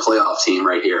looks like a playoff team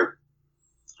right here.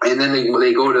 And then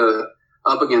they go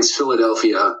up against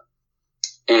Philadelphia,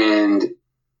 and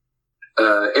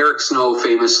Eric Snow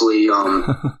famously, one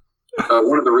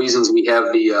of the reasons we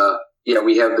have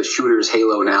the shooter's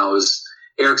halo now is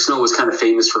Eric Snow was kind of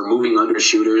famous for moving under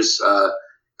shooters,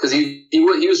 because he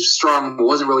was strong,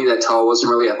 wasn't really that tall,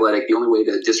 wasn't really athletic. The only way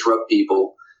to disrupt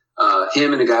people,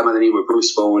 him and a guy by the name of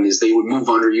Bruce Bowen, is they would move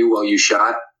under you while you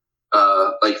shot,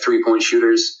 like 3-point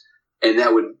shooters, and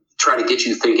that would try to get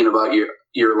you thinking about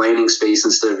your landing space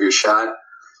instead of your shot.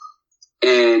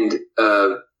 And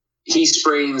he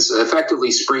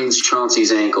effectively sprains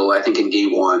Chauncey's ankle, I think, in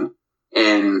Game 1.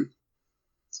 And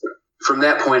from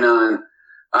that point on,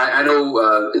 I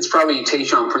know it's probably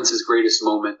Tayshaun Prince's greatest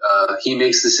moment. He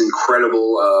makes this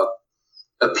incredible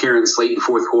appearance late in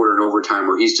fourth quarter and overtime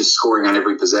where he's just scoring on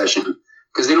every possession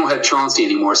because they don't have Chauncey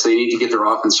anymore, so they need to get their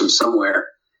offense from somewhere.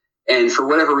 And for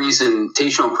whatever reason,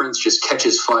 Tayshaun Prince just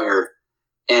catches fire,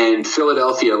 and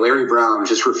Philadelphia, Larry Brown,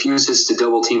 just refuses to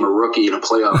double team a rookie in a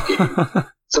playoff game.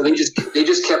 So they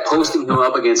just kept posting him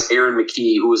up against Aaron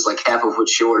McKee, who was like half a foot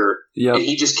shorter, and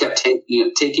he just kept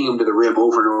taking him to the rim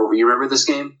over and over. You remember this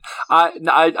game?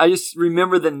 I just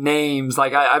remember the names.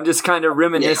 Like I'm just kind of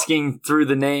reminiscing through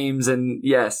the names, and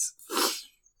yes.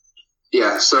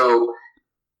 Yeah. So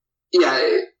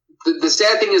the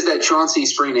sad thing is that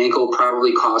Chauncey's sprained ankle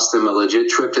probably cost them a legit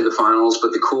trip to the finals.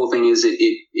 But the cool thing is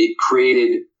it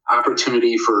created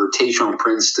opportunity for Tayshaun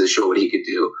Prince to show what he could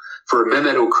do, for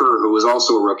Mehmet Okur, who was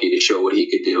also a rookie, to show what he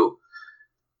could do,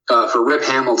 for Rip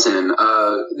Hamilton.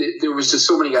 There was just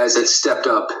so many guys that stepped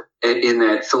up in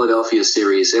that Philadelphia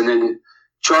series. And then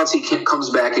Chauncey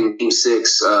comes back in Game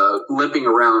 6, limping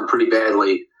around pretty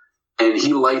badly, and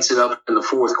he lights it up in the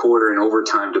fourth quarter and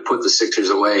overtime to put the Sixers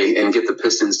away and get the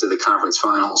Pistons to the conference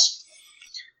finals.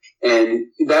 And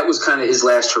that was kind of his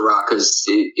last hurrah, because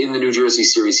in the New Jersey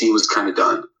series, he was kind of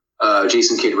done.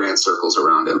 Jason Kidd ran circles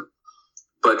around him.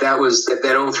 But that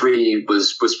 03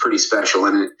 was pretty special,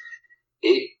 and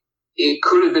it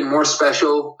could have been more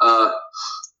special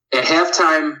at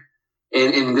halftime.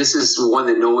 And this is one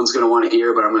that no one's going to want to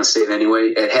hear, but I'm going to say it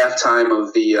anyway. At halftime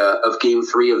of Game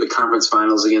 3 of the conference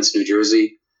finals against New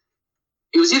Jersey,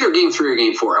 it was either game 3 or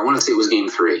game 4. I want to say it was game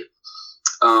 3.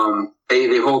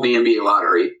 They hold the NBA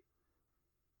lottery,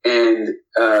 and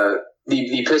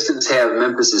the Pistons have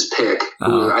Memphis's pick.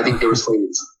 I think they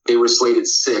were slated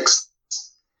 6th.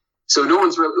 So no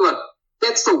one's really look.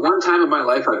 That's the one time in my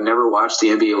life I've never watched the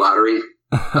NBA lottery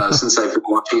since I've been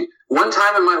watching. One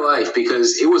time in my life,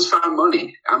 because it was found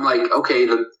money. I'm like, okay,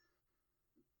 the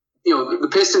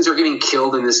Pistons are getting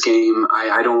killed in this game.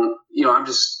 I don't, I'm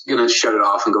just gonna shut it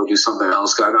off and go do something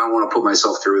else. I don't want to put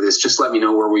myself through this. Just let me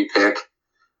know where we pick.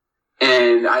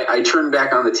 And I turned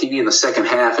back on the TV in the second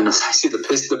half, and I see the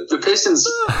Pistons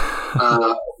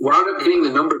wound up getting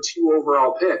the number 2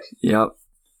 overall pick. Yep.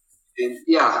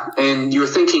 And you're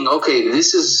thinking, okay,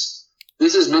 this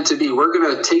is meant to be. We're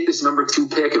going to take this number 2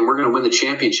 pick, and we're going to win the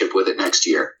championship with it next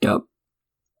year. Yep.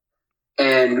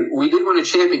 And we did win a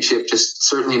championship, just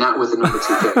certainly not with the number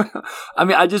 2 pick. I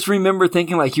mean, I just remember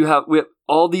thinking, like, we have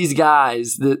all these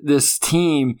guys, this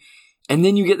team, and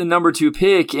then you get the number 2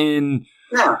 pick in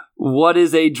what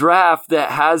is a draft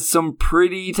that has some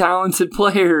pretty talented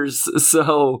players.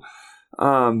 So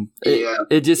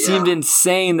it just seemed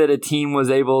insane that a team was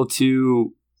able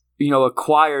to,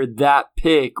 acquire that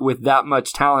pick with that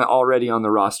much talent already on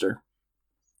the roster.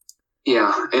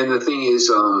 Yeah, and the thing is,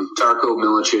 Darko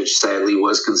Milicic sadly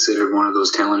was considered one of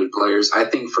those talented players. I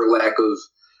think for lack of,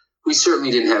 we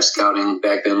certainly didn't have scouting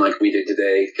back then like we did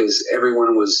today, because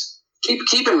everyone was.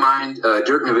 Keep in mind,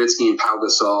 Dirk Nowitzki and Pau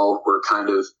Gasol were kind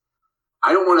of.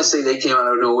 I don't want to say they came out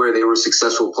of nowhere. They were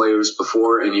successful players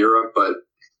before in Europe, but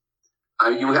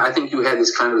I think you had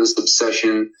this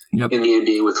obsession in the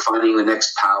NBA with finding the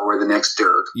next Pau, the next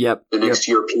Dirk, the next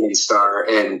European star,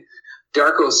 and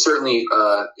Darko certainly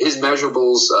his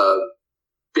measurables,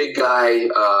 big guy,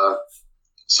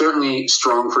 certainly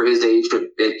strong for his age at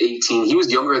 18. He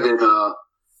was younger than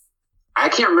I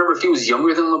can't remember if he was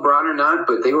younger than LeBron or not,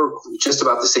 but they were just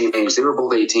about the same age. They were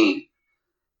both 18,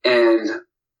 and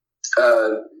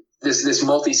this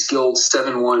multi-skilled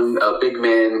 7'1" big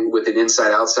man with an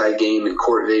inside-outside game and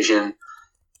court vision.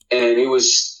 And it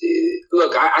was,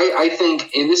 look, I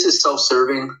think, and this is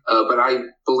self-serving, but I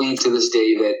believe to this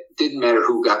day that it didn't matter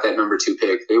who got that number 2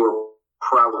 pick. They were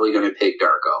probably going to pick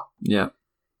Darko. Yeah.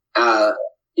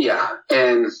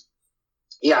 And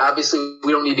obviously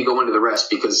we don't need to go into the rest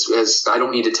because I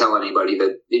don't need to tell anybody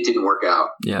that it didn't work out.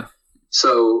 Yeah.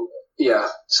 So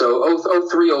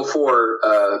 03,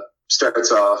 04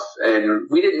 starts off, and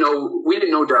we didn't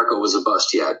know Darko was a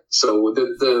bust yet. So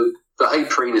the hype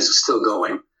train is still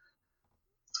going.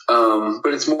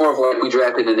 But it's more of like we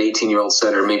drafted an 18-year-old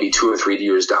center maybe 2 or 3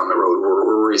 years down the road.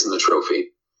 We're raising the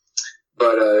trophy.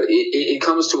 But it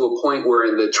comes to a point where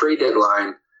in the trade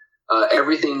deadline,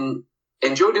 everything –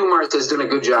 and Joe Dumars has done a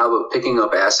good job of picking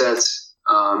up assets.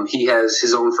 He has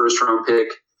his own first-round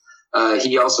pick.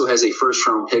 He also has a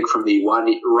first-round pick from the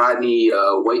Rodney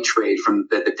White trade from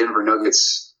the Denver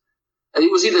Nuggets. I think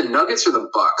it was either Nuggets or the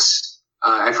Bucks.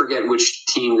 I forget which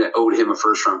team that owed him a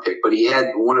first-round pick, but he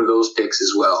had one of those picks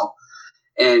as well.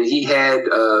 And he had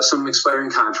some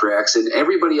expiring contracts, and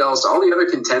everybody else, all the other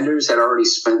contenders had already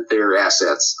spent their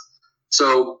assets.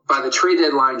 So by the trade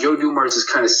deadline, Joe Dumars is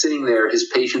kind of sitting there.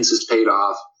 His patience is paid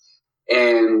off.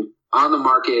 And on the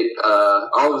market,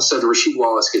 all of a sudden, Rasheed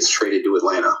Wallace gets traded to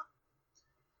Atlanta.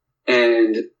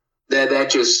 And that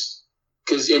just –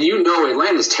 because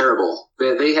Atlanta's terrible.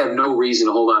 They have no reason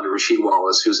to hold on to Rasheed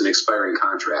Wallace, who's an expiring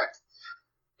contract.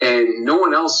 And no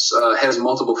one else has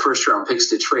multiple first-round picks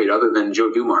to trade other than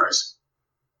Joe Dumars.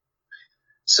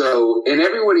 So – and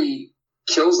everybody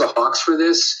kills the Hawks for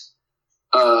this.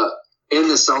 And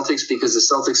the Celtics, because the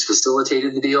Celtics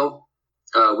facilitated the deal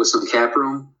with some cap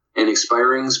room and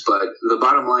expirings. But the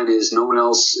bottom line is no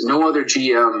other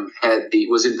GM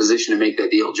was in position to make that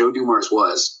deal. Joe Dumars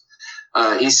was.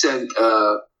 He sent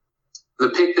the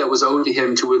pick that was owed to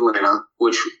him to Atlanta,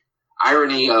 which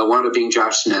irony wound up being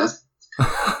Josh Smith.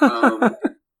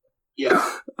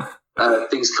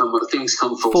 Things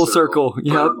come full circle.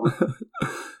 Yep.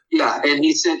 And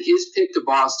he sent his pick to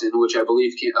Boston, which I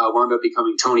believe wound up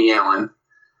becoming Tony Allen.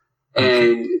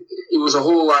 And it was a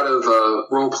whole lot of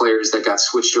role players that got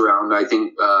switched around. I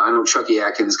think I know Chucky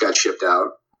Atkins got shipped out,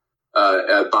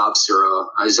 Bob Sura,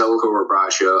 Zelko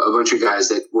Rabrasha, a bunch of guys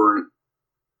that weren't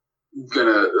going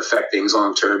to affect things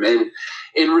long term. And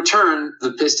in return,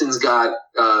 the Pistons got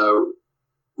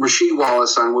Rasheed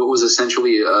Wallace on what was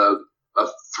essentially a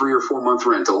 3 or 4 month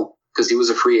rental because he was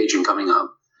a free agent coming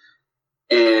up.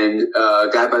 And a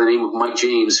guy by the name of Mike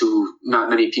James, who not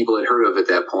many people had heard of at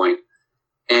that point.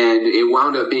 And it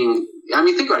wound up being, I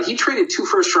mean, think about it. He traded 2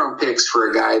 first-round picks for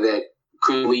a guy that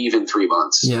could leave in 3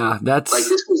 months. Yeah, that's like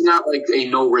this was not like a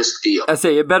no risk deal. I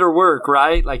say it better work,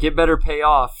 right? Like it better pay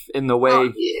off in the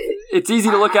way. It's easy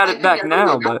to look at it back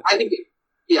now, but I think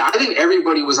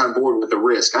everybody was on board with the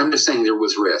risk. I'm just saying there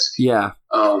was risk. Yeah.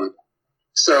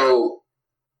 So,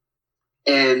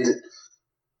 and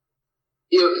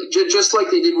just like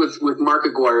they did with Mark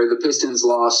Aguirre, the Pistons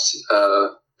lost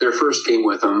their first game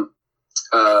with him.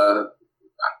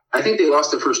 I think they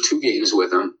lost the first 2 games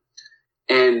with him,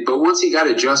 but once he got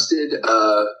adjusted,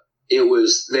 it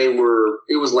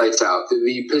was lights out.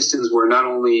 The Pistons were not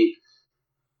only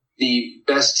the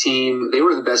best team, they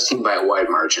were the best team by a wide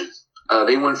margin.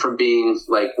 They went from being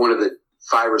like one of the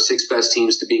 5 or 6 best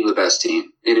teams to being the best team,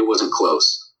 and it wasn't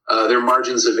close. Their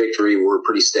margins of victory were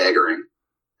pretty staggering.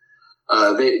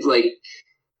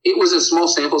 It was a small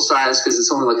sample size because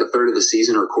it's only like a third of the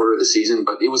season or a quarter of the season,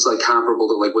 but it was like comparable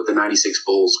to like what the 96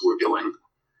 Bulls were doing.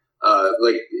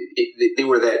 They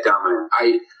were that dominant.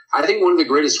 I think one of the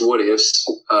greatest what ifs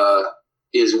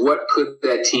is what could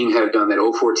that team have done,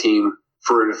 that 04 team,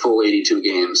 for a full 82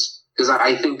 games? Because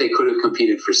I think they could have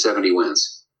competed for 70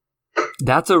 wins.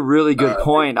 That's a really good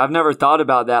point. I've never thought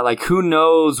about that. Like, who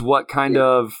knows what kind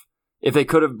of, if they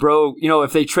could have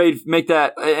if they make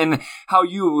that, and how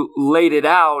you laid it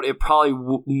out, it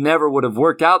probably never would have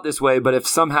worked out this way. But if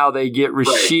somehow they get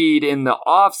Rashid in the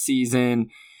off season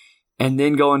and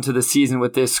then go into the season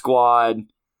with this squad,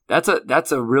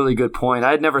 that's a really good point.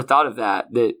 I had never thought of that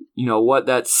what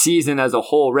that season as a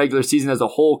whole, regular season as a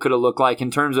whole, could have looked like in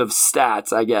terms of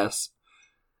stats, I guess.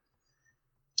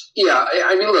 Yeah,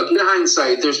 I mean, look, in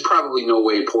hindsight, there's probably no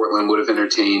way Portland would have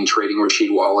entertained trading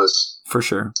Rasheed Wallace. For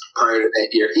sure. Prior to that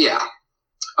year, yeah.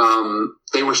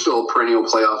 They were still a perennial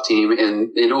playoff team,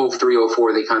 and in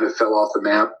 03-04, they kind of fell off the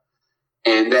map,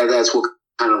 and that's what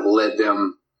kind of led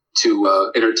them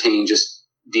to entertain just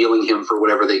dealing him for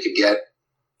whatever they could get.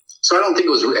 So I don't think it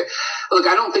was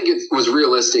I don't think it was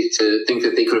realistic to think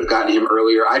that they could have gotten him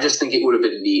earlier. I just think it would have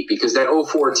been neat because that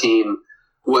 04 team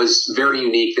was very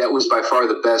unique. That was by far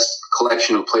the best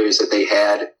collection of players that they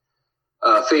had.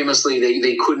 Famously,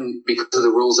 they couldn't, because of the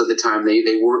rules at the time, they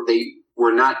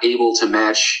were not able to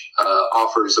match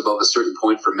offers above a certain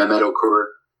point for Mehmet Okur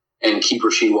and keep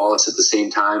Rasheed Wallace at the same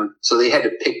time. So they had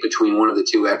to pick between one of the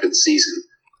two after the season.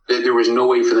 There was no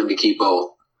way for them to keep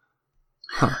both.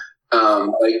 Huh.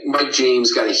 Mike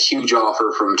James got a huge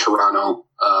offer from Toronto.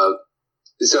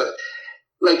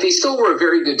 They still were a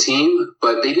very good team,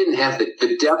 but they didn't have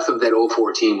the depth of that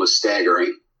 04 team was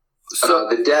staggering. So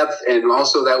the depth, and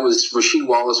also that was Rasheed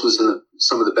Wallace was in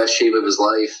some of the best shape of his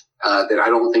life that I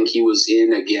don't think he was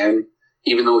in again,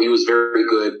 even though he was very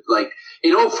good. Like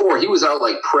in 04, he was out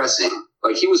pressing.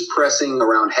 Like he was pressing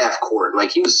around half court.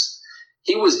 Like he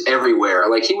was everywhere.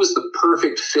 Like he was the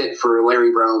perfect fit for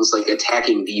Larry Brown's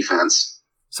attacking defense.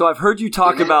 So I've heard you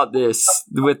talk about this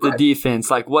with the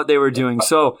defense, like what they were doing.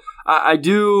 So I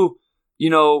do,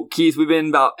 Keith, we've been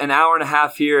about an hour and a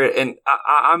half here, and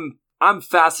I'm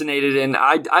fascinated, and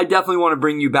I definitely want to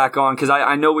bring you back on because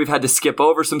I know we've had to skip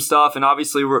over some stuff, and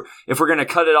obviously if we're going to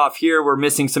cut it off here, we're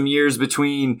missing some years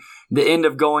between the end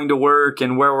of Going to Work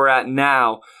and where we're at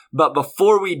now. But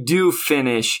before we do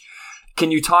finish,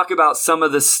 can you talk about some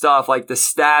of the stuff, like the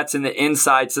stats and the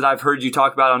insights that I've heard you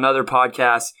talk about on other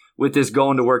podcasts with this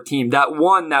Going to Work team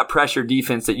that pressure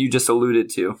defense that you just alluded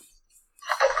to?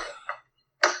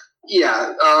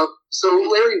 Yeah. So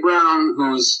Larry Brown,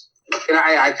 and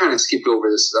I kind of skipped over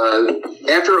this.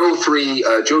 After 03,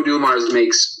 Joe Dumars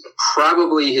makes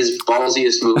probably his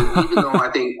ballsiest move, even though I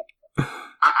think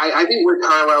Rick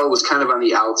Carlisle was kind of on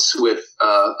the outs with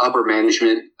upper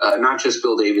management, not just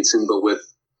Bill Davidson, but with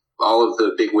all of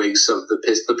the bigwigs of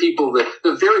the people,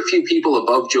 the very few people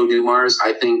above Joe Dumars.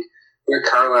 I think Rick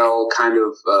Carlisle kind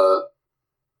of,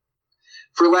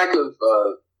 for lack of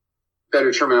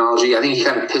better terminology, I think he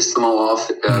kind of pissed them all off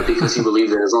because he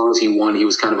believed that as long as he won, he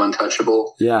was kind of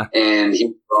untouchable. Yeah. And he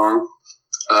was wrong.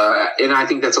 And I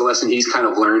think that's a lesson he's kind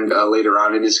of learned later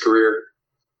on in his career.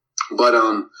 But,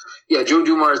 Joe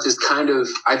Dumars is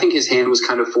I think his hand was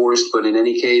kind of forced, but in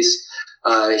any case,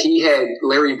 he had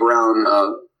Larry Brown,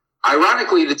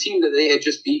 ironically, the team that they had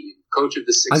just beaten, coach of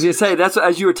the Sixers. I was going to say, that's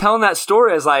as you were telling that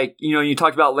story, as you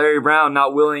talked about Larry Brown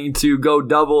not willing to go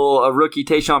double a rookie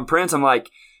Tayshaun Prince. I'm like,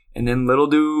 and then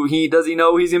does he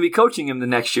know he's going to be coaching him the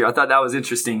next year? I thought that was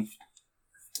interesting.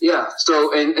 Yeah.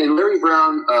 So, and Larry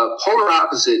Brown, polar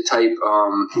opposite type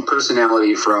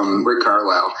personality from Rick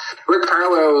Carlisle. Rick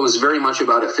Carlisle was very much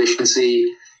about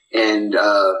efficiency and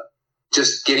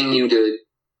just getting you to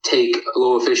take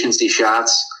low efficiency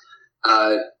shots.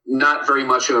 Not very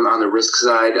much on the risk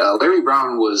side. Larry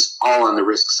Brown was all on the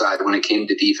risk side when it came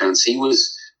to defense. He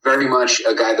was very much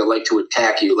a guy that liked to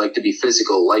attack you, liked to be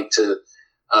physical, liked to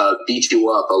beat you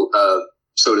up,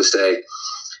 so to say.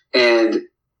 And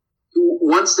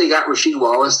once they got Rasheed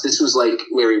Wallace, this was like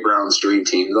Larry Brown's dream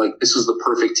team. Like, this was the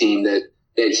perfect team that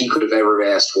he could have ever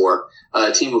asked for.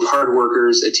 A team of hard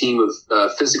workers, a team of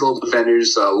physical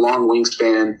defenders, a long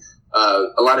wingspan,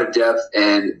 a lot of depth,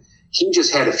 and he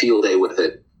just had a field day with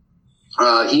it.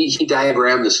 He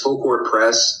diagrammed this full court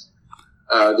press,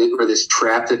 or this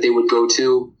trap that they would go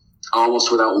to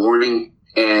almost without warning,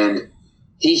 and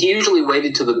he usually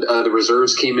waited till the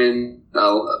reserves came in.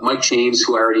 Mike James,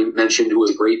 who I already mentioned, who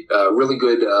was a great, really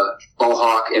good ball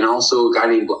hawk, and also a guy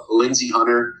named Lindsey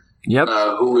Hunter,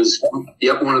 who was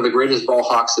one of the greatest ball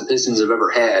hawks the Pistons have ever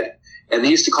had. And they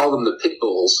used to call them the Pit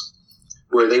Bulls,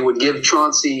 where they would give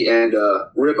Chauncey and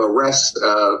Rip a rest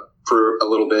for a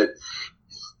little bit,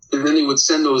 and then they would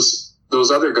send those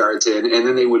other guards in, and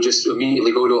then they would just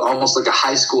immediately go to almost like a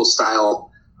high school style,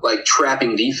 like,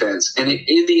 trapping defense, and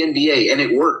in the NBA, and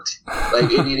it worked. Like,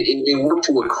 it worked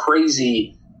to a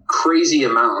crazy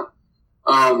amount.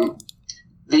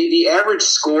 The average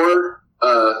score,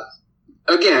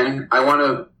 again, I want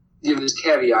to give this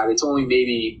caveat, it's only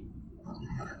maybe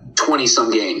 20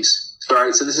 some games. All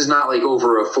right, so this is not like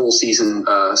over a full season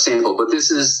sample, but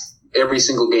this is every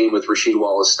single game with Rasheed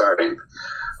Wallace starting.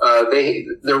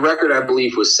 Their record, I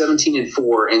believe, was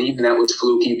 17-4, and even that was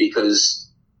fluky because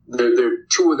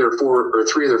three of their four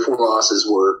losses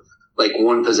were like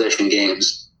one possession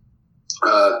games.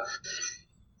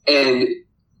 And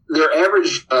their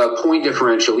average point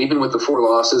differential, even with the four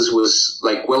losses, was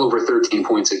like well over 13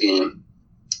 points a game.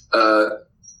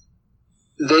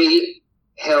 They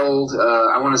held,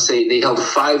 they held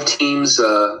 5 teams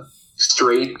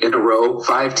straight in a row,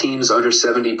 5 teams under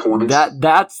 70 points.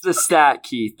 That's the stat,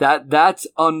 Keith. That's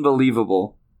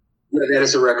unbelievable. That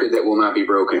is a record that will not be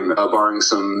broken, barring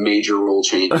some major rule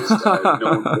changes.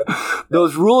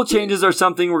 Those rule changes are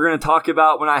something we're going to talk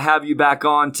about when I have you back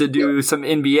on to do some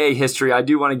NBA history. I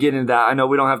do want to get into that. I know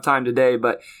we don't have time today,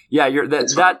 but yeah,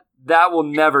 that will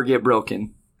never get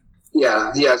broken.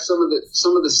 Yeah. Some of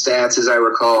the stats, as I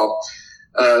recall,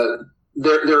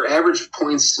 their average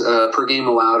points per game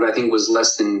allowed, I think, was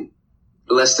less than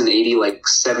 80, like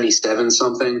 77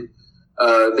 something.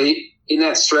 In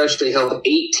that stretch, they held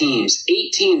 8 teams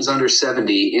under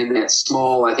 70 in that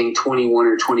small, I think, 21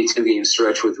 or 22 game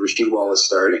stretch with Rasheed Wallace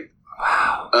starting.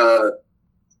 Wow.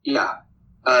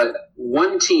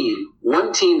 One team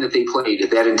that they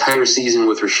played that entire season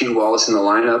with Rasheed Wallace in the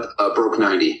lineup broke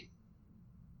 90.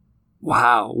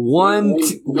 Wow. And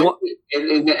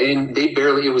they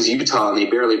barely, it was Utah, and they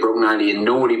barely broke 90, and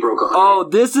nobody broke 100. Oh,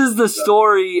 this is the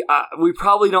story. We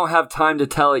probably don't have time to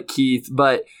tell it, Keith,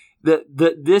 but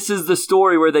this is the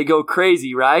story where they go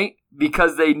crazy, right?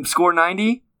 Because they score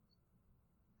 90?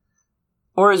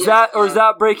 Or is that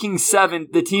breaking 7,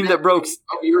 the team that broke?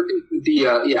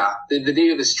 The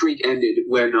day of the streak ended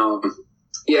when, and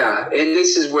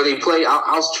this is where they play.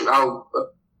 I'll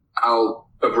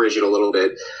abridge it a little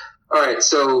bit. All right,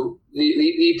 so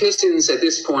the Pistons at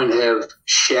this point have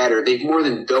shattered. They've more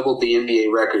than doubled the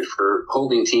NBA record for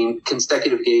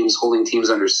consecutive games holding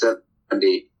teams under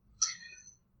 70.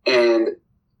 And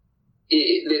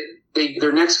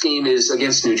their next game is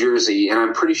against New Jersey, and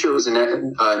I'm pretty sure it was a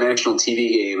national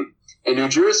TV game. And New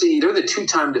Jersey, they're the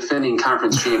 2-time defending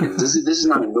conference champions. This is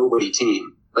not a nobody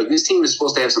team. Like, this team is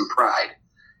supposed to have some pride.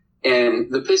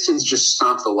 And the Pistons just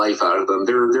stomped the life out of them.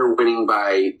 They're winning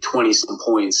by 20-some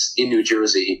points in New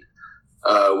Jersey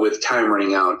with time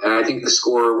running out. And I think the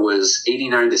score was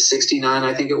 89-69,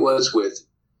 I think it was, with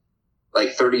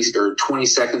like 30 or 20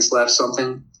 seconds left,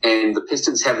 something. And the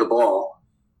Pistons have the ball.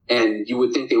 And you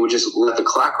would think they would just let the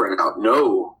clock run out.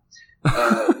 No.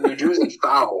 New Jersey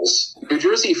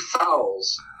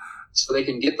fouls so they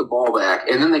can get the ball back.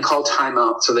 And then they call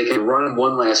timeout so they can run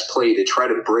one last play to try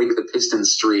to break the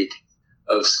Pistons streak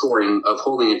of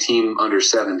holding a team under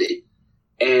 70.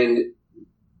 And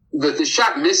the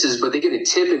shot misses, but they get a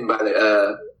tip in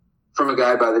from a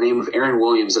guy by the name of Aaron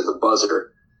Williams at the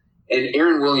buzzer. And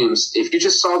Aaron Williams, if you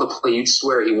just saw the play, you'd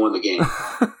swear he won the game.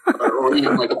 or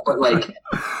even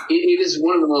it is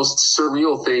one of the most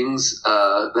surreal things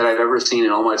that I've ever seen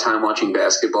in all my time watching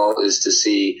basketball, is to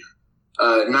see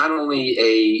not only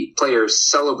a player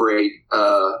celebrate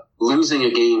losing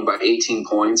a game by 18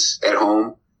 points at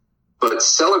home, but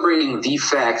celebrating the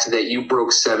fact that you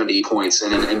broke 70 points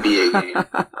in an NBA game.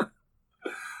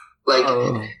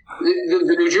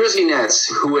 The New Jersey Nets,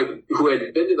 who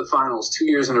had been to the finals 2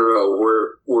 years in a row,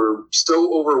 were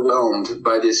so overwhelmed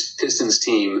by this Pistons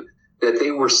team that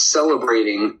they were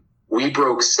celebrating, we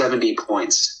broke 70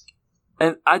 points.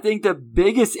 And I think the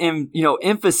biggest,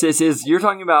 emphasis is you're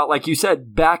talking about, like you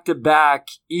said, back-to-back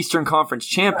Eastern Conference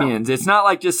champions. It's not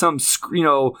like just some,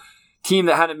 team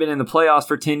that hadn't been in the playoffs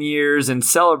for 10 years and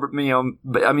celebrate,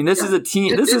 but I mean, this is a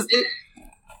team. This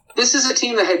is a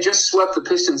team that had just swept the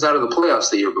Pistons out of the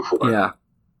playoffs the year before. Yeah.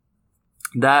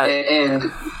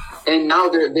 And now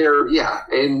they're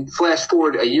and flash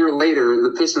forward a year later,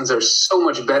 the Pistons are so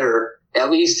much better, at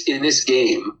least in this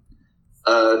game,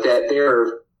 that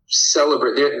they're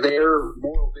celebrate their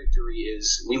moral victory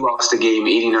is we lost a game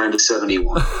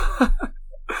 89-71.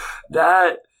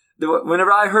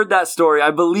 Whenever I heard that story,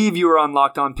 I believe you were on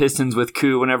Locked On Pistons with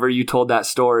Koo whenever you told that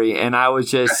story, and I was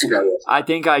just I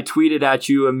think I tweeted at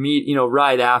you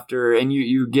right after, and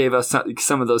you gave us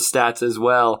some of those stats as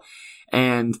well.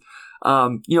 And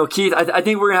Keith, I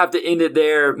think we're gonna have to end it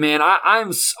there, man.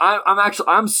 I'm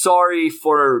sorry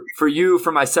for you,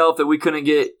 for myself, that we couldn't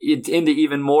get into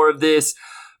even more of this.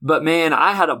 But man,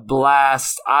 I had a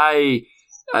blast. I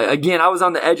was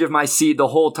on the edge of my seat the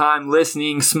whole time,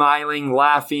 listening, smiling,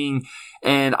 laughing,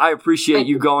 and I appreciate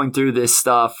you going through this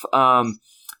stuff.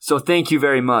 So thank you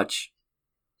very much.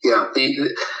 Yeah,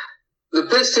 the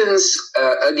Pistons,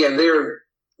 again,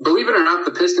 believe it or not,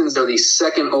 the Pistons are the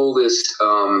second oldest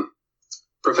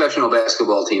professional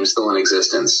basketball team still in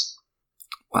existence.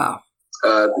 Wow.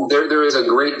 There is a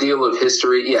great deal of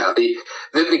history. Yeah,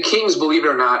 the Kings, believe it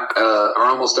or not, are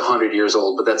almost 100 years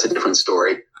old, but that's a different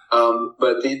story.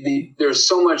 But there's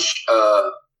so much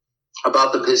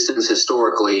about the Pistons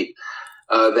historically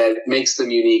that makes them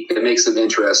unique, that makes them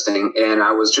interesting, and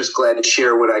I was just glad to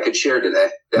share what I could share today.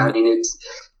 I mean,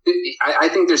 I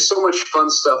think there's so much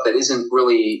fun stuff that isn't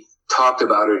really talked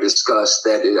about or discussed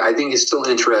that I think is still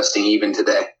interesting even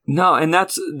today. No, and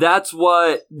that's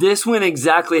what this went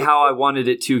exactly how I wanted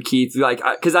it to, Keith. Like,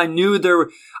 because I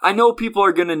know people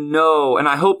are gonna know, and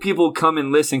I hope people come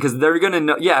and listen because they're gonna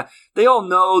know. Yeah, they all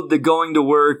know the Going to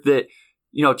Work that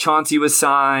Chauncey was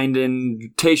signed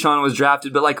and Tayshaun was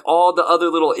drafted, but like all the other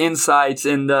little insights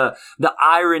and the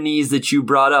ironies that you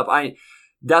brought up,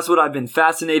 that's what I've been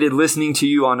fascinated listening to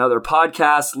you on other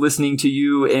podcasts, listening to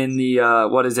you in the,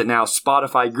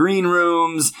 Spotify green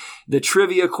rooms, the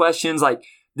trivia questions. Like,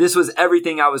 this was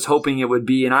everything I was hoping it would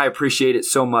be, and I appreciate it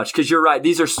so much because you're right.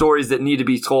 These are stories that need to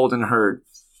be told and heard.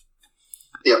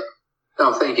 Yep.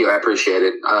 Oh, thank you. I appreciate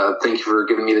it. Thank you for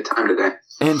giving me the time today.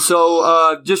 And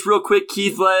so, just real quick,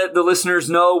 Keith, let the listeners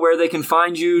know where they can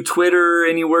find you, Twitter,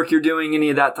 any work you're doing,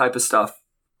 any of that type of stuff.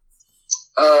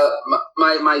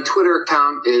 My Twitter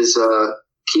account is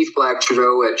Keith Black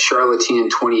Trudeau at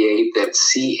Charlatan28. That's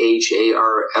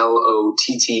CHARLOTTEAN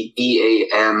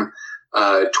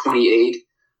 28.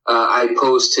 I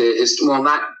post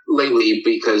not lately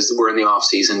because we're in the off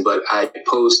season, but I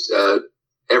post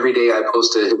every day. I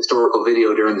post a historical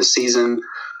video during the season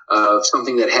of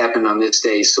something that happened on this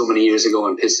day so many years ago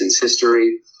in Pistons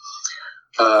history.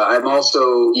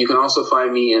 You can also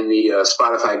find me in the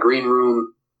Spotify green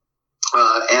room.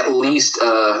 At least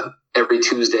every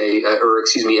Tuesday,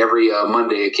 every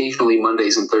Monday, occasionally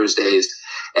Mondays and Thursdays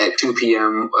at 2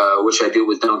 p.m., which I do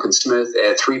with Duncan Smith.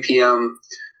 At 3 p.m.,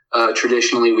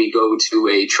 traditionally we go to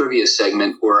a trivia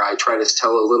segment where I try to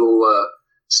tell a little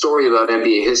story about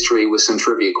NBA history with some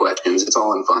trivia questions. It's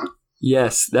all in fun.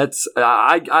 Yes,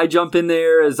 I jump in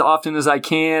there as often as I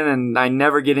can, and I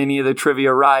never get any of the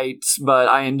trivia right, but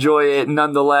I enjoy it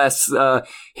nonetheless,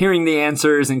 hearing the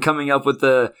answers and coming up with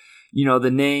the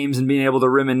names and being able to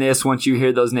reminisce once you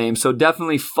hear those names. So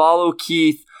definitely follow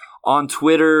Keith on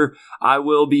Twitter. I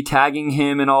will be tagging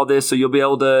him in all this, so you'll be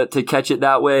able to catch it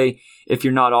that way if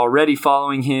you're not already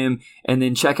following him. And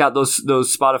then check out those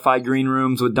Spotify green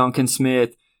rooms with Duncan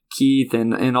Smith, Keith,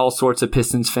 and all sorts of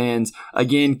Pistons fans.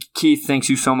 Again, Keith, thanks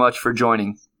you so much for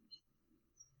joining.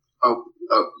 Oh,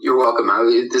 you're welcome.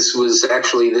 This was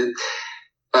actually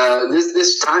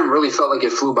this time really felt like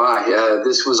it flew by.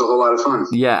 This was a whole lot of fun.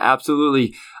 Yeah,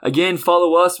 absolutely. Again,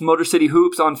 follow us, Motor City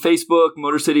Hoops on Facebook,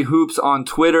 Motor City Hoops on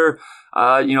Twitter.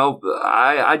 I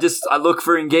look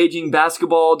for engaging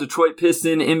basketball, Detroit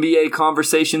Piston, NBA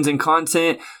conversations and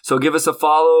content. So give us a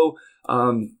follow,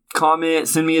 comment,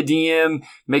 send me a DM.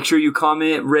 Make sure you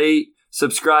comment, rate,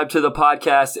 subscribe to the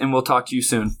podcast, and we'll talk to you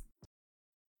soon.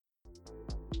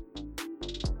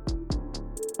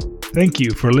 Thank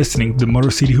you for listening to the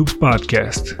Motor City Hoops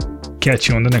podcast. Catch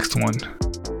you on the next one.